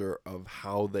manager of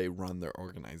how they run their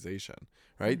organization,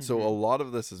 right? So a lot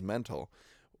of this is mental.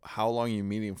 How long are you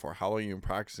meeting for? How long are you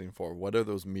practicing for? What are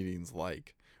those meetings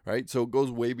like, right? So it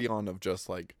goes way beyond of just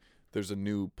like there's a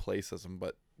new play system,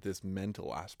 but this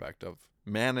mental aspect of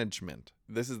management.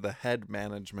 This is the head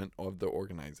management of the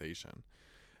organization.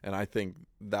 And I think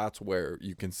that's where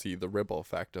you can see the ripple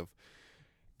effect of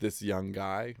this young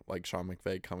guy like Sean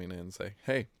McVay coming in and say,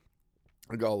 hey,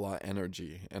 I got a lot of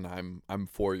energy and I'm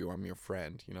for you. I'm your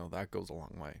friend. That goes a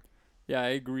long way. Yeah, I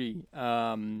agree.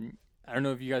 I don't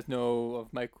know if you guys know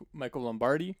of Michael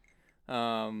Lombardi,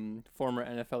 former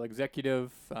NFL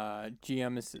executive,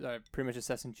 GM is pretty much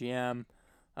assistant GM.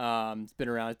 He's been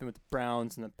around. He's been with the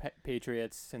Browns and the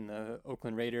Patriots and the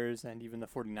Oakland Raiders and even the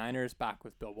 49ers back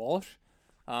with Bill Walsh.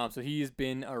 So he's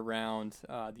been around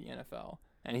the NFL.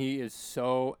 And he is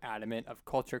so adamant of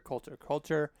culture.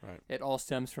 Right. It all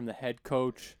stems from the head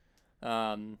coach.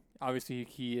 Obviously,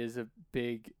 he is a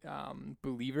big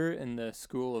believer in the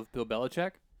school of Bill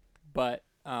Belichick, but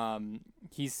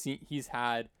he's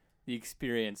had the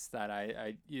experience that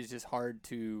I is just hard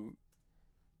to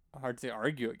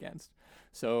argue against.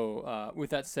 So with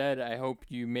that said, I hope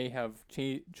you may have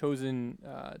chosen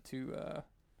to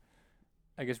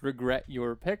I guess regret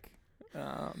your pick.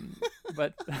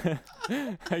 But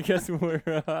I guess we're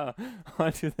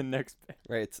on to the next pick.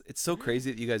 Right. It's so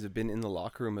crazy that you guys have been in the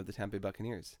locker room of the Tampa Bay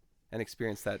Buccaneers and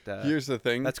experienced that. Here's the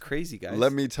thing. That's crazy, guys.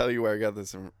 Let me tell you where I got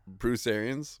this from. Bruce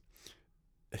Arians.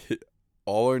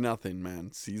 All or Nothing,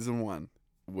 man. Season 1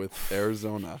 with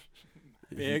Arizona.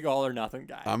 Big all or nothing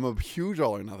guy. I'm a huge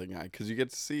All or Nothing guy because you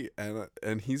get to see,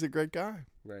 and he's a great guy.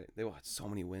 Right. They watched so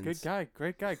many wins. Good guy.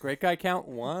 Great guy count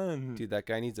 1. Dude, that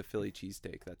guy needs a Philly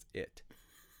cheesesteak. That's it.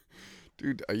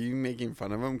 Dude, are you making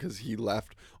fun of him because he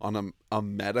left on a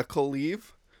medical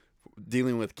leave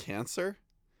dealing with cancer?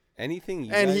 Anything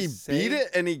you And guys he say, beat it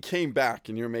and he came back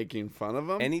and you're making fun of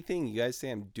him? Anything you guys say,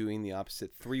 I'm doing the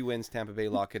opposite. 3 wins, Tampa Bay,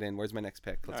 lock it in. Where's my next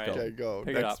pick? Let's All go. right. Okay, go.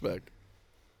 Pick it Next up. pick.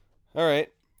 All right.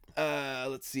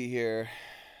 Let's see here.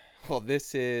 Well,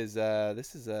 this is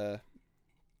a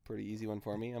pretty easy one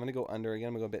for me. I'm gonna go under again.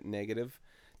 I'm gonna go a bit negative.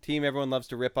 Team everyone loves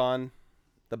to rip on,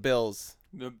 the Bills.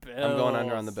 The Bills. I'm going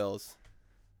under on the Bills.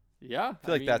 Yeah. I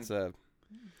feel like that's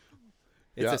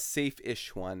Yeah. a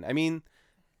safe-ish one. I mean,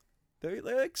 they're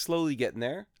like slowly getting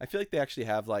there. I feel like they actually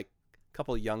have like a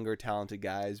couple younger talented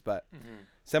guys, but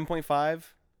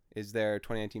 7.5 is their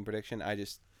 2019 prediction. I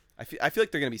feel like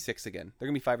they're gonna be 6 again. They're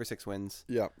gonna be 5 or 6 wins.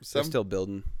 Yeah, They're still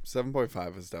building.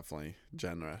 7.5 is definitely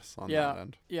generous on Yeah. that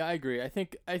end. Yeah, I agree. I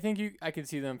think I can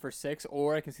see them for 6,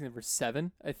 or I can see them for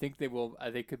 7. I think they will.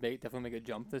 They could definitely make a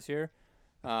jump this year.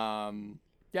 Yeah,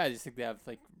 I just think they have,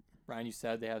 like Ryan, you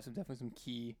said, they have definitely some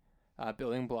key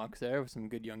building blocks there with some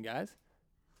good young guys.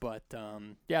 But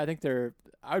yeah, I think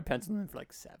I would pencil them in for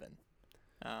like 7.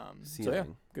 So yeah,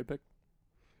 Ceiling. good pick.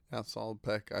 Yeah, solid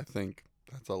pick. I think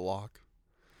that's a lock.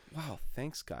 Wow,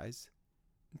 thanks guys.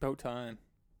 About time.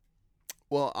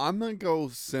 Well, I'm going to go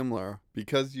similar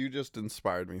because you just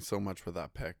inspired me so much with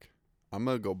that pick. I'm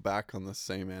going to go back on the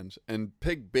same end and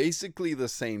pick basically the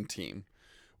same team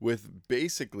with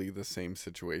basically the same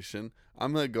situation.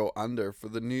 I'm going to go under for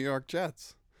the New York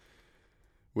Jets.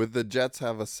 With the Jets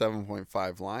have a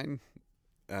 7.5 line.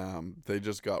 They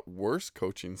just got worse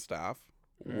coaching staff,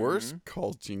 worse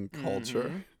coaching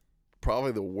culture,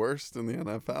 probably the worst in the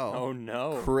NFL. Oh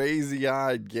no.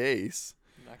 Crazy-eyed Gase.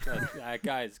 That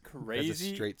guy is crazy. That's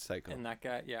a straight psycho. And that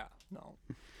guy, yeah, no.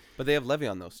 But they have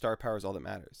Le'Veon though. Star power is all that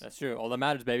matters. That's true. All that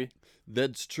matters, baby.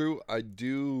 That's true. I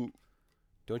do.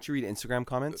 Don't you read Instagram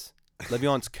comments?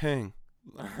 Le'Veon's king.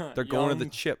 They're going to the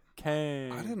chip.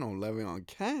 King. I didn't know Le'Veon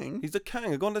Kang. He's the king.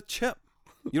 They're going to the chip.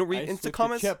 You don't read Ice Insta with the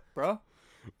comments? chip, bro.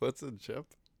 What's a chip?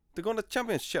 They're going to the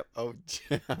championship. Oh,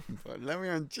 champ.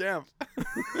 Le'Veon champ.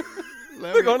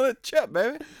 They're going to the chip,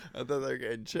 baby. I thought they were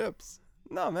getting chips.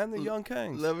 No, man, they're young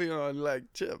kings. Le'Veon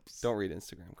like chips. Don't read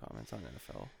Instagram comments on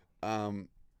NFL.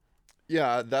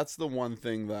 Yeah, that's the one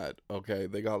thing that, okay,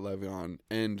 they got Le'Veon,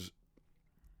 and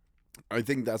I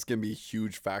think that's going to be a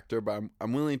huge factor, but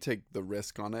I'm willing to take the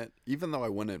risk on it, even though I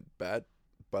wouldn't bet,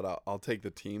 but I'll take the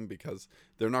team because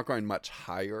they're not going much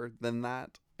higher than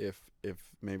that if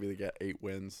maybe they get 8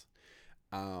 wins.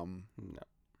 No,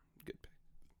 good pick.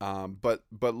 But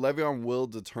Le'Veon will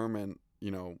determine,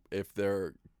 if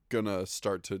they're gonna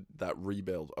start to that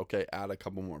rebuild. Okay, add a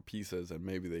couple more pieces and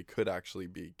maybe they could actually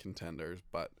be contenders,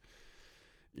 but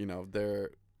they're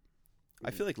I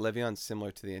feel like Le'Veon's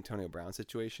similar to the Antonio Brown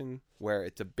situation, where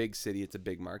it's a big city, it's a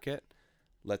big market.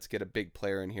 Let's get a big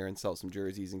player in here and sell some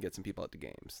jerseys and get some people at the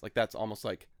games. Like, that's almost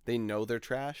like they know they're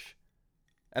trash.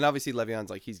 And obviously Le'Veon's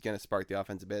like, he's going to spark the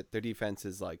offense a bit. Their defense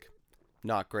is like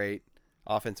not great.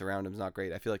 Offense around him's not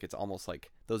great. I feel like it's almost like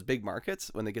those big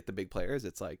markets, when they get the big players,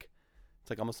 it's like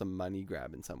almost a money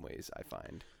grab in some ways, I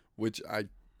find. Which I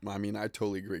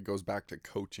totally agree. It goes back to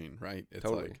coaching, right? It's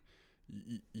Totally. like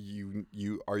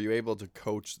you are you able to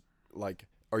coach, like,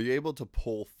 are you able to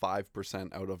pull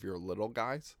 5% out of your little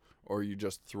guys, or you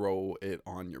just throw it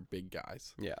on your big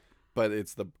guys? Yeah. But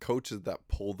it's the coaches that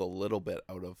pull the little bit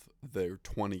out of their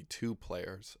 22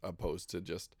 players, opposed to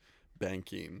just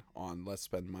banking on, let's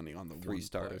spend money on the 3 one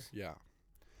stars. player. Yeah.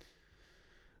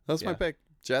 That's my Yeah. pick.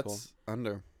 Jets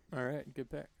under. All right, good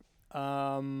pick.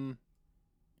 I'm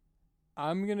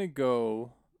gonna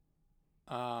go.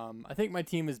 I think my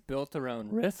team is built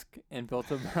around risk and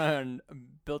built around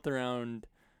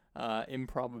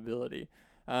improbability.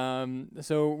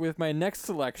 So with my next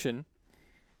selection,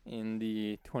 in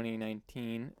the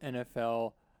 2019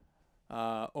 NFL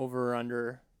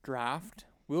over/under draft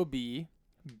will be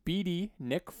BD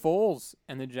Nick Foles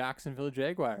and the Jacksonville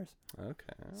Jaguars.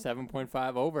 Okay.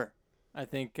 7.5 over. I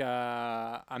think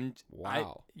Wow.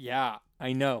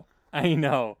 I know.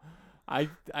 I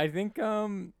think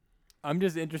I'm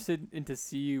just interested to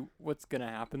see what's gonna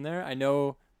happen there. I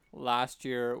know last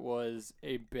year was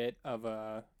a bit of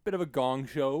a gong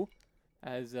show,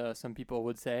 as some people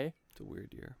would say. It's a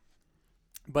weird year.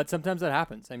 But sometimes that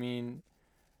happens. I mean,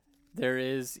 there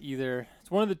is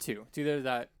it's one of the two. It's either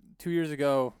that 2 years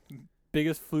ago,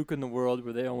 biggest fluke in the world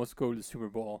where they almost go to the Super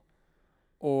Bowl,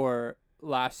 or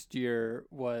last year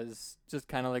was just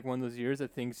kind of like one of those years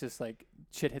that things just like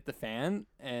shit hit the fan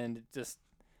and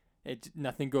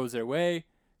nothing goes their way.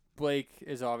 Blake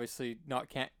is obviously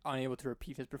unable to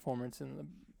repeat his performance in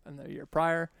the year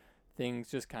prior.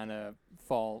 Things just kind of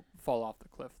fall off the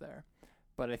cliff there.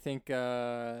 But I think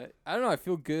I don't know. I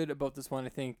feel good about this one. I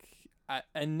think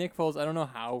and Nick Foles. I don't know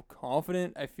how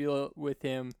confident I feel with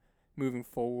him moving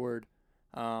forward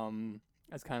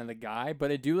as kind of the guy.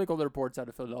 But I do like all the reports out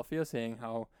of Philadelphia saying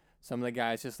how some of the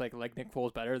guys just like Nick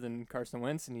Foles better than Carson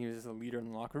Wentz, and he was just a leader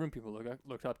in the locker room. People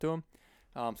looked up to him.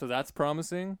 So that's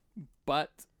promising.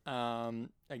 But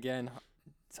again,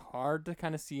 it's hard to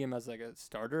kind of see him as like a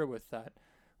starter with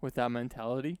that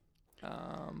mentality.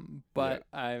 But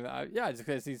I just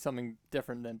gotta see something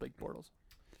different than Blake Bortles.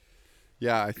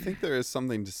 Yeah, I think there is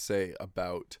something to say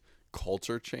about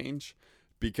culture change,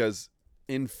 because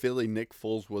in Philly, Nick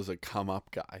Foles was a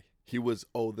come-up guy. He was,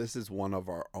 this is one of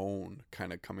our own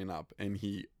kind of coming up, and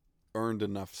he earned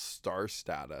enough star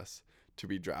status to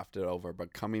be drafted over.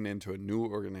 But coming into a new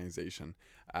organization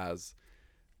as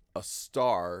a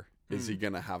star, is he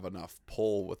going to have enough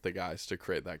pull with the guys to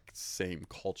create that same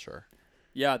culture?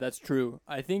 Yeah, that's true.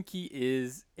 I think he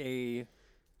is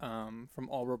from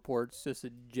all reports, just a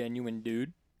genuine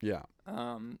dude. Yeah.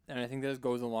 And I think that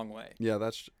goes a long way. Yeah,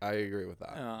 I agree with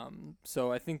that.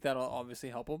 So I think that'll obviously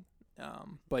help him.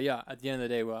 But yeah, at the end of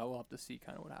the day, we'll have to see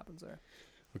kind of what happens there.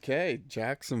 Okay,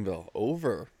 Jacksonville,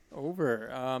 over.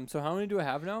 So how many do I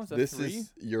have now? Is that this 3?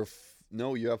 Is your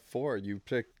no, you have 4. You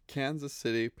picked Kansas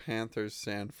City, Panthers,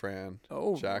 San Fran,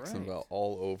 Jacksonville, right.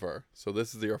 all over. So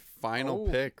this is your final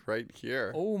pick right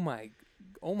here. Oh my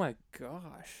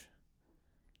gosh.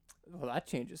 Well, that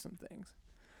changes some things.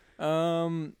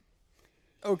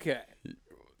 Okay.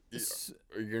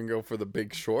 Are you gonna go for the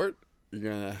Big Short? You're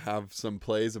gonna have some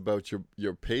plays about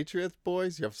your Patriots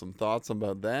boys. You have some thoughts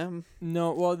about them?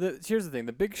 No. Well, here's the thing: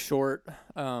 the Big Short,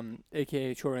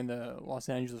 aka shorting the Los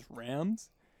Angeles Rams,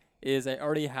 is I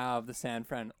already have the San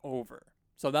Fran over.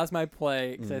 So that's my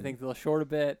play because I think they'll short a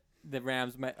bit. The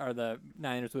the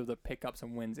Niners will be able to pick up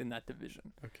some wins in that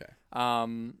division. Okay.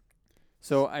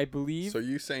 So I believe. So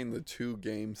you saying the 2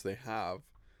 games they have,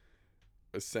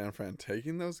 is San Fran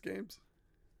taking those games?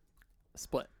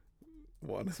 Split.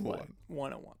 1-1.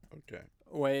 1-1. Okay.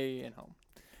 Away and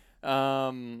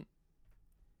home.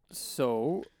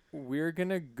 So we're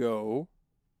gonna go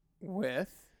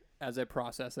with, as I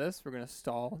process this, we're gonna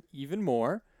stall even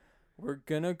more. We're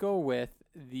gonna go with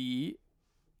the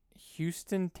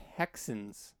Houston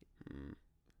Texans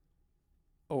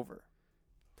over.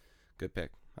 Good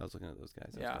pick. I was looking at those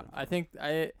guys. Yeah, I think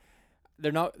I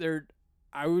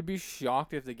would be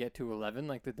shocked if they get to 11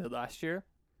 like they did last year.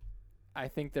 I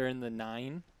think they're in the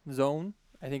 9 zone.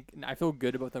 I feel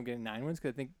good about them getting 9 wins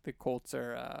because I think the Colts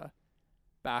are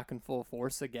back in full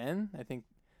force again. I think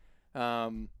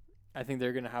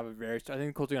they're gonna have I think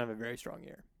the Colts are gonna have a very strong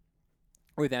year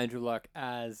with Andrew Luck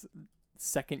as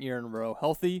second year in a row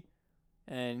healthy.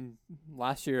 And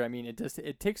last year, I mean,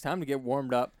 it takes time to get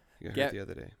warmed up. You got hurt the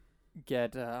other day. He's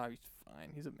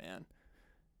fine. He's a man.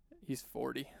 He's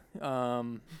 40.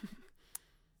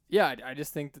 Yeah, I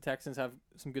just think the Texans have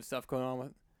some good stuff going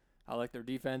on. I like their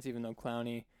defense, even though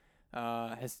Clowney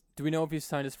do we know if he's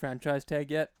signed his franchise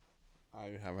tag yet?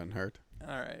 I haven't heard.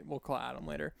 All right, we'll call Adam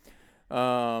later.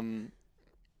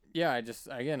 Yeah,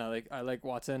 I like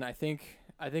Watson. I think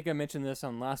I mentioned this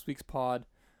on last week's pod.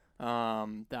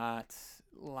 That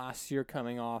last year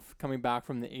coming back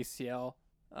from the ACL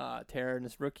tear in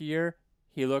his rookie year,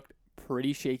 he looked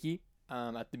pretty shaky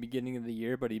at the beginning of the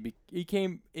year, but he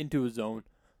came into his zone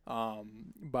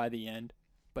by the end.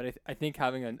 But I think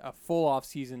having a full off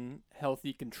season,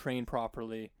 healthy, can train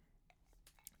properly,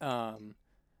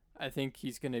 I think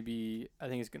he's gonna be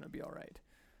all right.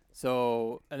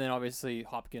 So, and then obviously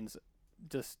Hopkins,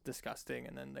 just disgusting,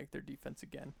 and then like their defense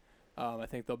again. I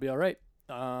think they'll be all right.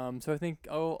 So I think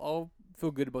I'll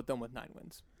feel good about them with 9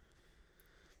 wins.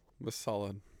 Was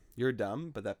solid. You're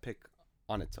dumb, but that pick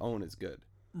on its own is good.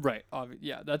 Right.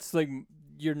 Yeah, that's like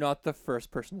you're not the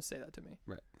first person to say that to me.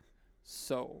 Right.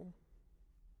 So,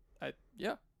 I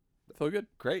feel good.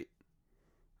 Great.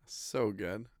 So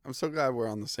good. I'm so glad we're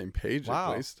on the same page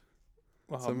Wow. at least.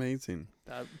 It's Wow. amazing.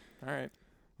 All right.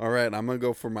 All right, I'm going to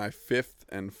go for my 5th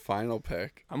and final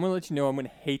pick. I'm gonna let you know I'm gonna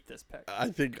hate this pick. I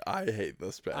think I hate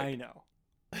this pick. I know.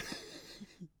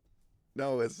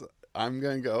 No, I'm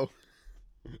going to go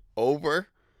over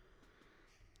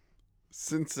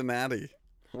Cincinnati.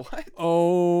 What?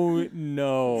 Oh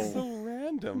no. So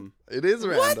random. It is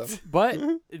random. But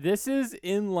this is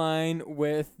in line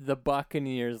with the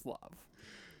Buccaneers' love.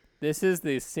 This is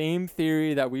the same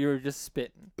theory that we were just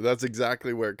spitting. That's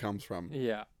exactly where it comes from.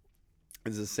 Yeah.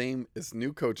 It's the same. It's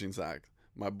new coaching Zach.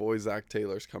 My boy Zach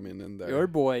Taylor's coming in there. Your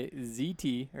boy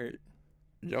ZT or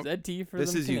Yep. ZT for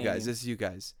This them is you guys. Canadians. This is you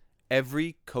guys.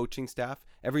 Every coaching staff,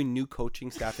 every new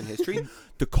coaching staff in history,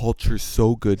 the culture's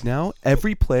so good now.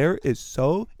 Every player is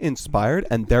so inspired,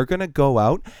 and they're gonna go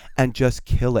out and just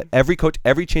kill it. Every coach,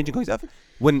 every changing coaching staff,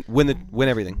 win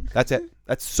everything. That's it.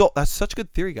 That's such a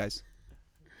good theory, guys.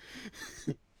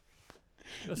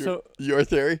 So Your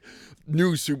theory?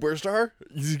 New superstar?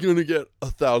 He's going to get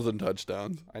 1,000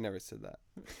 touchdowns. I never said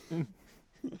that.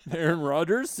 Aaron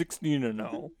Rodgers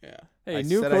 16-0. Yeah. Hey, I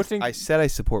new said coaching I said I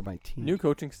support my team. new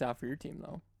coaching staff for your team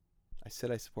though. I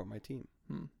said I support my team.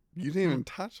 You didn't even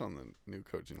touch on the new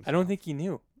coaching I don't think he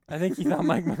knew. I think he thought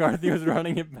Mike McCarthy was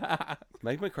running it back.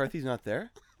 Mike McCarthy's not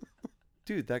there?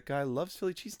 Dude, that guy loves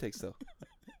Philly cheesesteaks, though.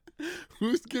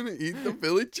 Who's going to eat the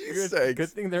Philly Good cheesesteaks?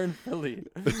 thing they're in Philly.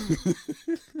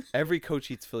 Every coach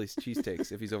eats Philly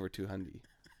cheesesteaks if he's over 200.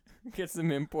 Gets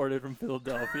them imported from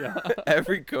Philadelphia.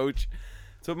 Every coach.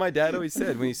 That's what my dad always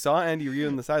said when he saw Andy Reid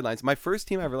on the sidelines. My first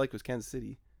team I ever liked was Kansas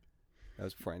City. That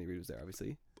was before Andy Reid was there,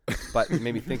 obviously. But it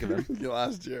made me think of him.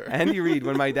 Last year. Andy Reid,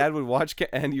 when my dad would watch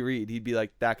Andy Reid, he'd be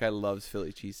like, that guy loves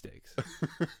Philly cheesesteaks.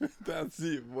 That's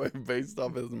based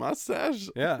off his mustache.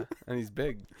 Yeah, and he's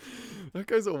big. That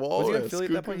guy's a Was walrus. he on Philly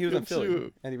at that point? He was on Philly.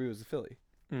 Shoot. Andy Reid was a Philly.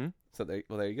 Mhm. So there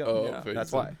you go. Oh, Yeah,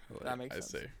 that's Philly's why. in- That makes I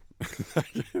sense.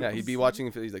 see. Yeah, he'd be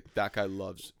watching Philly. He's like, that guy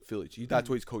loves Philly cheese. That's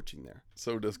why he's coaching there.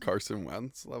 So does Carson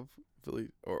Wentz love Philly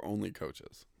or only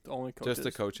coaches? The only coaches. Just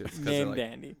the coaches. 'Cause they're Named like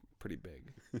Dandy. pretty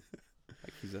big.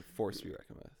 Like he's a force to be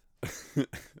reckoned with.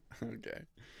 Okay.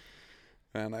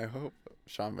 And I hope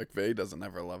Sean McVay doesn't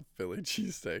ever love Philly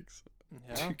cheesesteaks.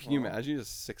 Yeah, Can you well, imagine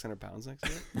just 600 pounds next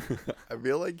year? I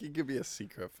feel like he could be a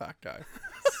secret fat guy.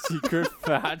 Secret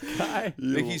fat guy.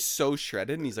 Like he's so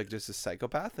shredded and he's like just a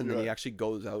psychopath, and then he Yeah. actually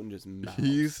goes out and just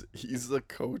mouths. He's the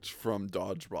coach from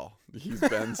Dodgeball. He's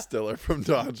Ben Stiller from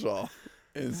Dodgeball.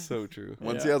 It's so true.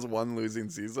 Once he has one losing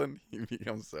season, he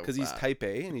becomes so Because he's fat. type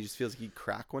A and he just feels like he'd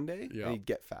crack one day Yeah. and he'd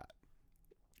get fat.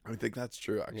 I think that's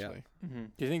true, actually. Mm-hmm.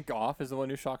 Do you think Goff is the one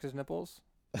who shocks his nipples?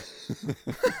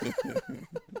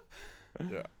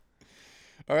 Yeah.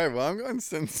 All right, well, I'm going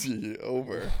Cincy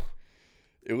over.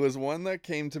 It was one that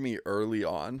came to me early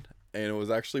on, and it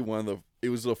was actually it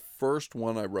was the first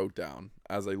one I wrote down.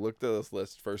 As I looked at this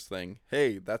list, first thing,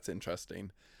 hey, that's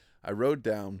interesting. I wrote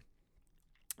down,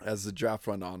 as the draft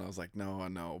went on, I was like,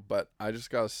 no, but I just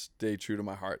got to stay true to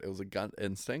my heart. It was a gut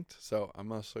instinct, so I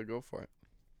must go for it.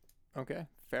 Okay,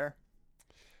 fair.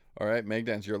 All right,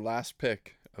 Megdance, your last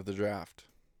pick of the draft.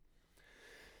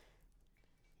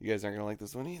 You guys aren't going to like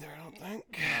this one either, I don't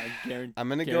think. I'm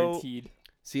gonna go- guaranteed.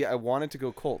 See, I wanted to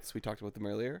go Colts. We talked about them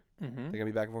earlier. Mm-hmm. They're going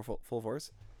to be back and forth full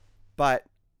force. But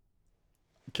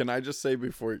Can I just say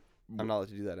before... I'm not allowed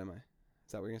to do that, am I?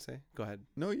 Is that what you're going to say? Go ahead.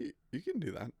 No, you can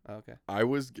do that. Oh, okay.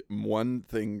 One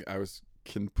thing I was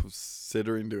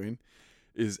considering doing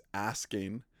is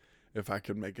asking if I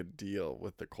could make a deal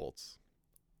with the Colts.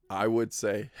 I would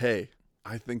say, hey,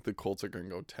 I think the Colts are going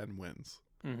to go 10 wins.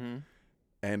 Mm-hmm.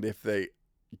 And if they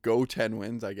go 10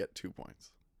 wins, I get 2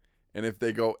 points. And if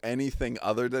they go anything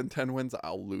other than 10 wins,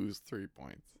 I'll lose 3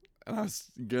 points. And I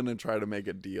was going to try to make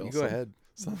a deal. You go ahead.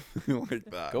 Something like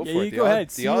that. Go Yeah, for you it. go ahead.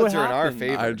 The See odds what are in our happens.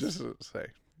 favor. I just say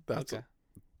that's Okay.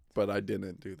 but I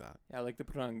didn't do that. Yeah, I like to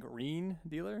put on green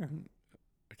dealer.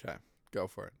 Okay, go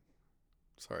for it.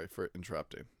 Sorry for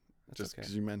interrupting. That's Just okay.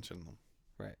 because you mentioned them.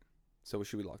 So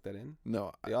should we lock that in?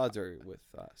 No, The odds are with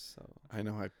us. So I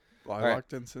know I right.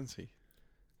 locked in Cincy.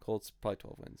 Colts probably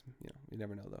 12 wins. You know, you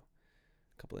never know though.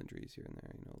 A couple injuries here and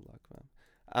there. You know, luck.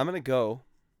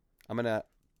 I'm gonna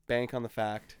bank on the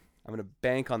fact. I'm gonna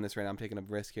bank on this right now. I'm taking a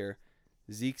risk here.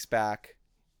 Zeke's back.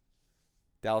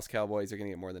 Dallas Cowboys are gonna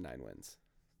get more than 9 wins.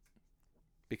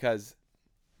 Because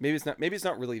maybe it's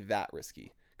not really that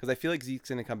risky. Because I feel like Zeke's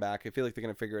gonna come back. I feel like they're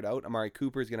gonna figure it out. Amari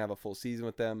Cooper's gonna have a full season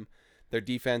with them. Their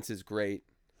defense is great.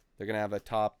 They're gonna have a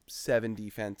top 7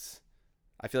 defense.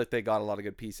 I feel like they got a lot of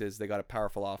good pieces. They got a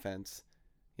powerful offense.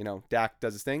 You know, Dak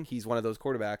does his thing. He's one of those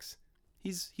quarterbacks.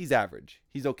 He's average.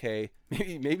 He's okay.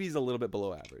 Maybe he's a little bit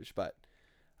below average, but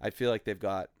I feel like they've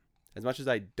got, as much as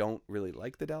I don't really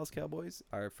like the Dallas Cowboys,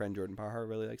 our friend Jordan Parhar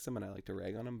really likes them, and I like to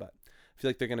rag on them, but I feel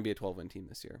like they're going to be a 12-win team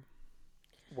this year.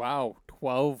 Wow,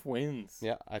 12 wins.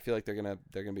 Yeah, I feel like they're gonna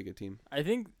be a good team. I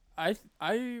think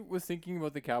I was thinking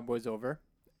about the Cowboys over.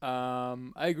 I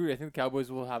agree. I think the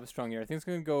Cowboys will have a strong year. I think it's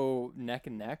going to go neck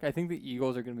and neck. I think the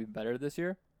Eagles are going to be better this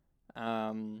year.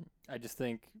 I just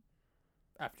think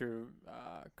after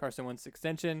Carson Wentz's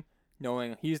extension,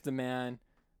 knowing he's the man,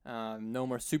 no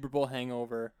more Super Bowl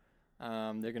hangover,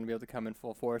 they're going to be able to come in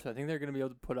full force. I think they're going to be able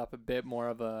to put up a bit more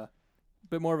of a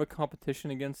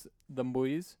competition against the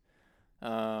Boys.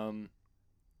 Yeah,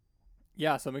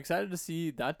 so I'm excited to see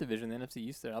that division, the NFC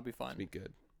East. That'll be fun. It'll be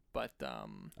good. But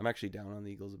I'm actually down on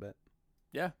the Eagles a bit.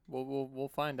 yeah,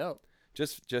 we'll find out.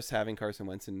 Just having Carson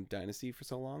Wentz in Dynasty for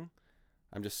so long,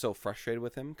 I'm just so frustrated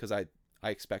with him because I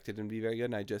expected him to be very good,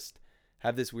 and I just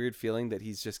have this weird feeling that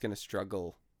he's just going to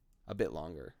struggle a bit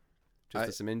longer. Just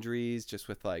with some injuries, just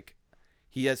with like,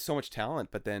 he has so much talent,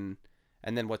 but then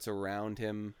what's around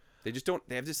him, they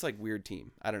have this like weird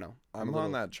team. I don't know. I'm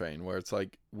on that train where it's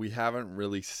like we haven't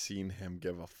really seen him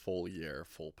give a full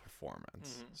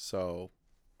performance. Mhm. So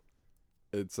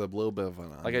it's a little bit of an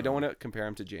unknown. Like, I don't want to compare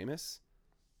him to Jameis,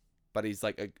 but he's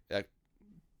like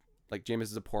like Jameis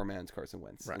is a poor man's Carson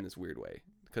Wentz in this weird way,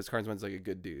 because Carson Wentz is like a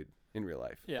good dude in real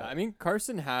life. Yeah, I mean,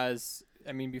 Carson has,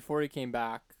 before he came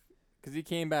back, because he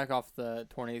came back off the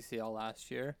torn ACL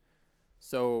last year.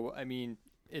 So, I mean,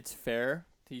 it's fair.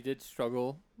 He did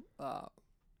struggle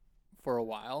for a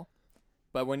while.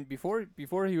 But before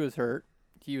he was hurt,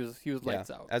 he was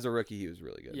lights out. As a rookie, he was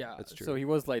really good. Yeah, That's true. so he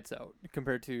was lights out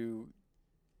compared to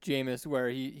Jameis, where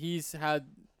he's had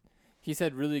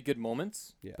really good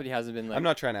moments, but he hasn't been like. I'm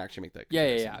not trying to actually make that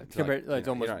Yeah. comparison. It's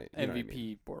almost you know what I MVP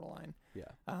mean. borderline.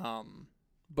 Yeah.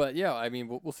 But yeah, I mean,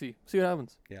 we'll see what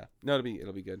happens. Yeah. No,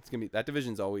 it'll be good. It's gonna be, that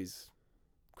division's always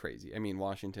crazy. I mean,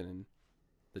 Washington and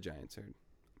the Giants are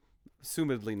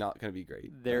assumedly not gonna be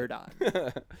great. They're done.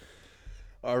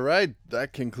 All right,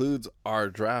 that concludes our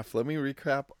draft. Let me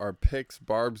recap our picks.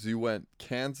 Barbs, you went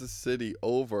Kansas City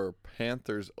over,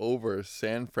 Panthers over,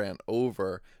 San Fran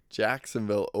over,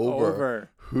 Jacksonville over.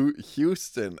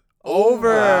 Houston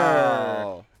over.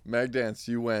 Wow. Magdance,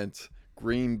 you went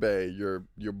Green Bay, your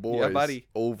boys buddy.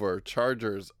 over,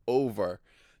 Chargers over,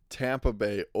 Tampa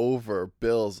Bay over,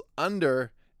 Bills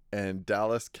under, and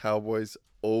Dallas Cowboys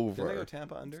over. Didn't I go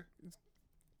Tampa under?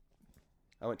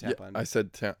 I went Tampa under. I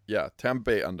said Tampa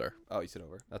Bay under. Oh, you said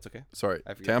over. That's okay. Sorry,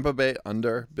 I forget. Tampa Bay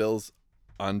under, Bills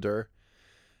under,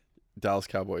 Dallas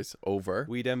Cowboys over.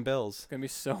 We dem Bills. Gonna be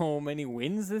so many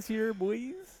wins this year,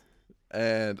 boys.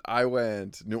 And I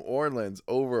went New Orleans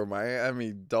over,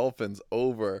 Miami Dolphins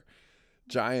over,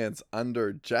 Giants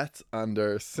under, Jets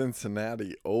under,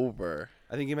 Cincinnati over.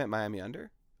 I think you meant Miami under.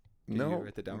 Did No, you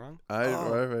write that down wrong? I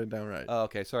wrote it down right. Oh,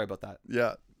 okay. Sorry about that.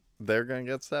 Yeah, they're gonna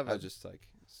get I 7. was just like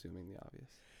assuming the obvious.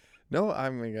 No,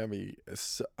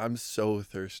 I'm so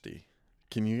thirsty.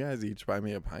 Can you guys each buy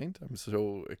me a pint? I'm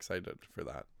so excited for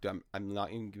that. Dude, I'm not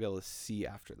even gonna be able to see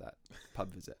after that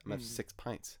pub visit. I'm gonna have 6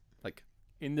 pints. Like,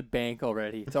 In the bank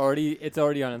already. It's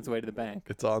already on its way to the bank.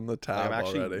 It's on the tab I'm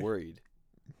actually already. worried.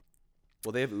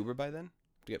 Will they have Uber by then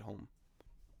to get home?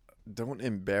 Don't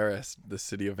embarrass the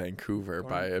city of Vancouver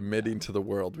by admitting to the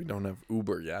world we don't have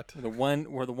Uber yet.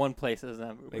 We're the one place that doesn't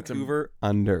have Uber. Vancouver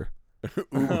under.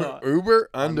 Uber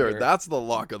under. That's the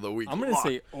lock of the week. I'm gonna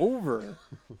say over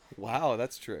Wow,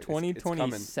 that's true. It's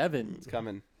 2027. It's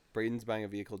coming. Braden's buying a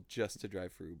vehicle just to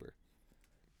drive for Uber.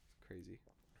 Crazy.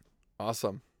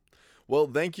 Awesome. Well,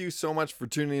 thank you so much for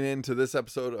tuning in to this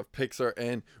episode of Pixar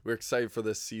In. We're excited for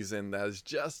this season that is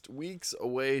just weeks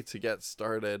away to get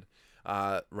started.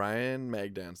 Ryan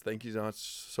Magdance, thank you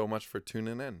so much for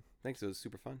tuning in. Thanks. It was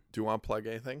super fun. Do you want to plug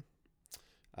anything?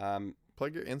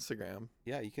 Plug your Instagram.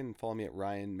 Yeah, you can follow me at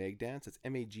Ryan Magdance. It's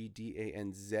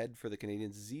MAGDANZ for the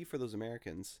Canadians, Z for those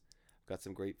Americans. I've got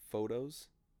some great photos,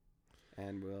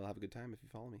 and we'll have a good time if you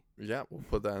follow me. Yeah, we'll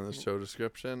put that in the show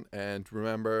description. And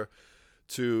remember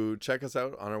to check us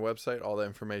out on our website. All the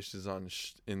information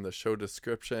is in the show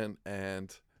description.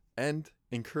 And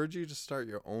encourage you to start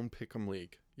your own Pick'em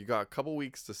League. You got a couple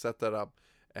weeks to set that up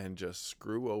and just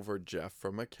screw over Jeff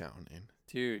from accounting.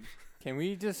 Dude, can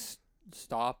we just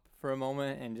stop for a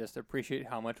moment and just appreciate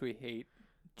how much we hate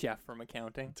Jeff from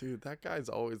accounting? Dude, that guy's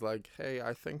always like, hey,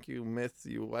 I think you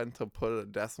went to put a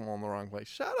decimal in the wrong place.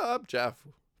 Shut up, Jeff.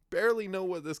 Barely know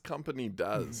what this company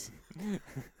does.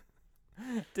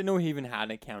 Didn't know he even had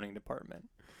an accounting department.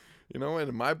 You know,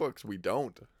 in my books, we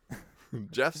don't.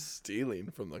 Jeff's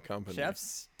stealing from the company.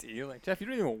 Jeff's stealing. Jeff, you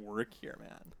don't even work here,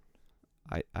 man.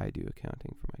 I do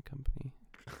accounting for my company.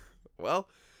 Well,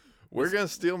 we're going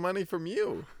to steal money from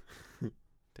you.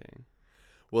 Dang.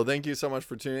 Well, thank you so much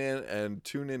for tuning in, and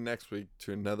tune in next week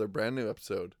to another brand new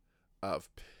episode of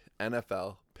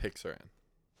NFL Picks Are In.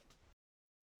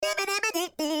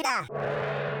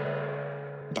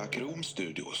 Backroom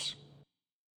Studios.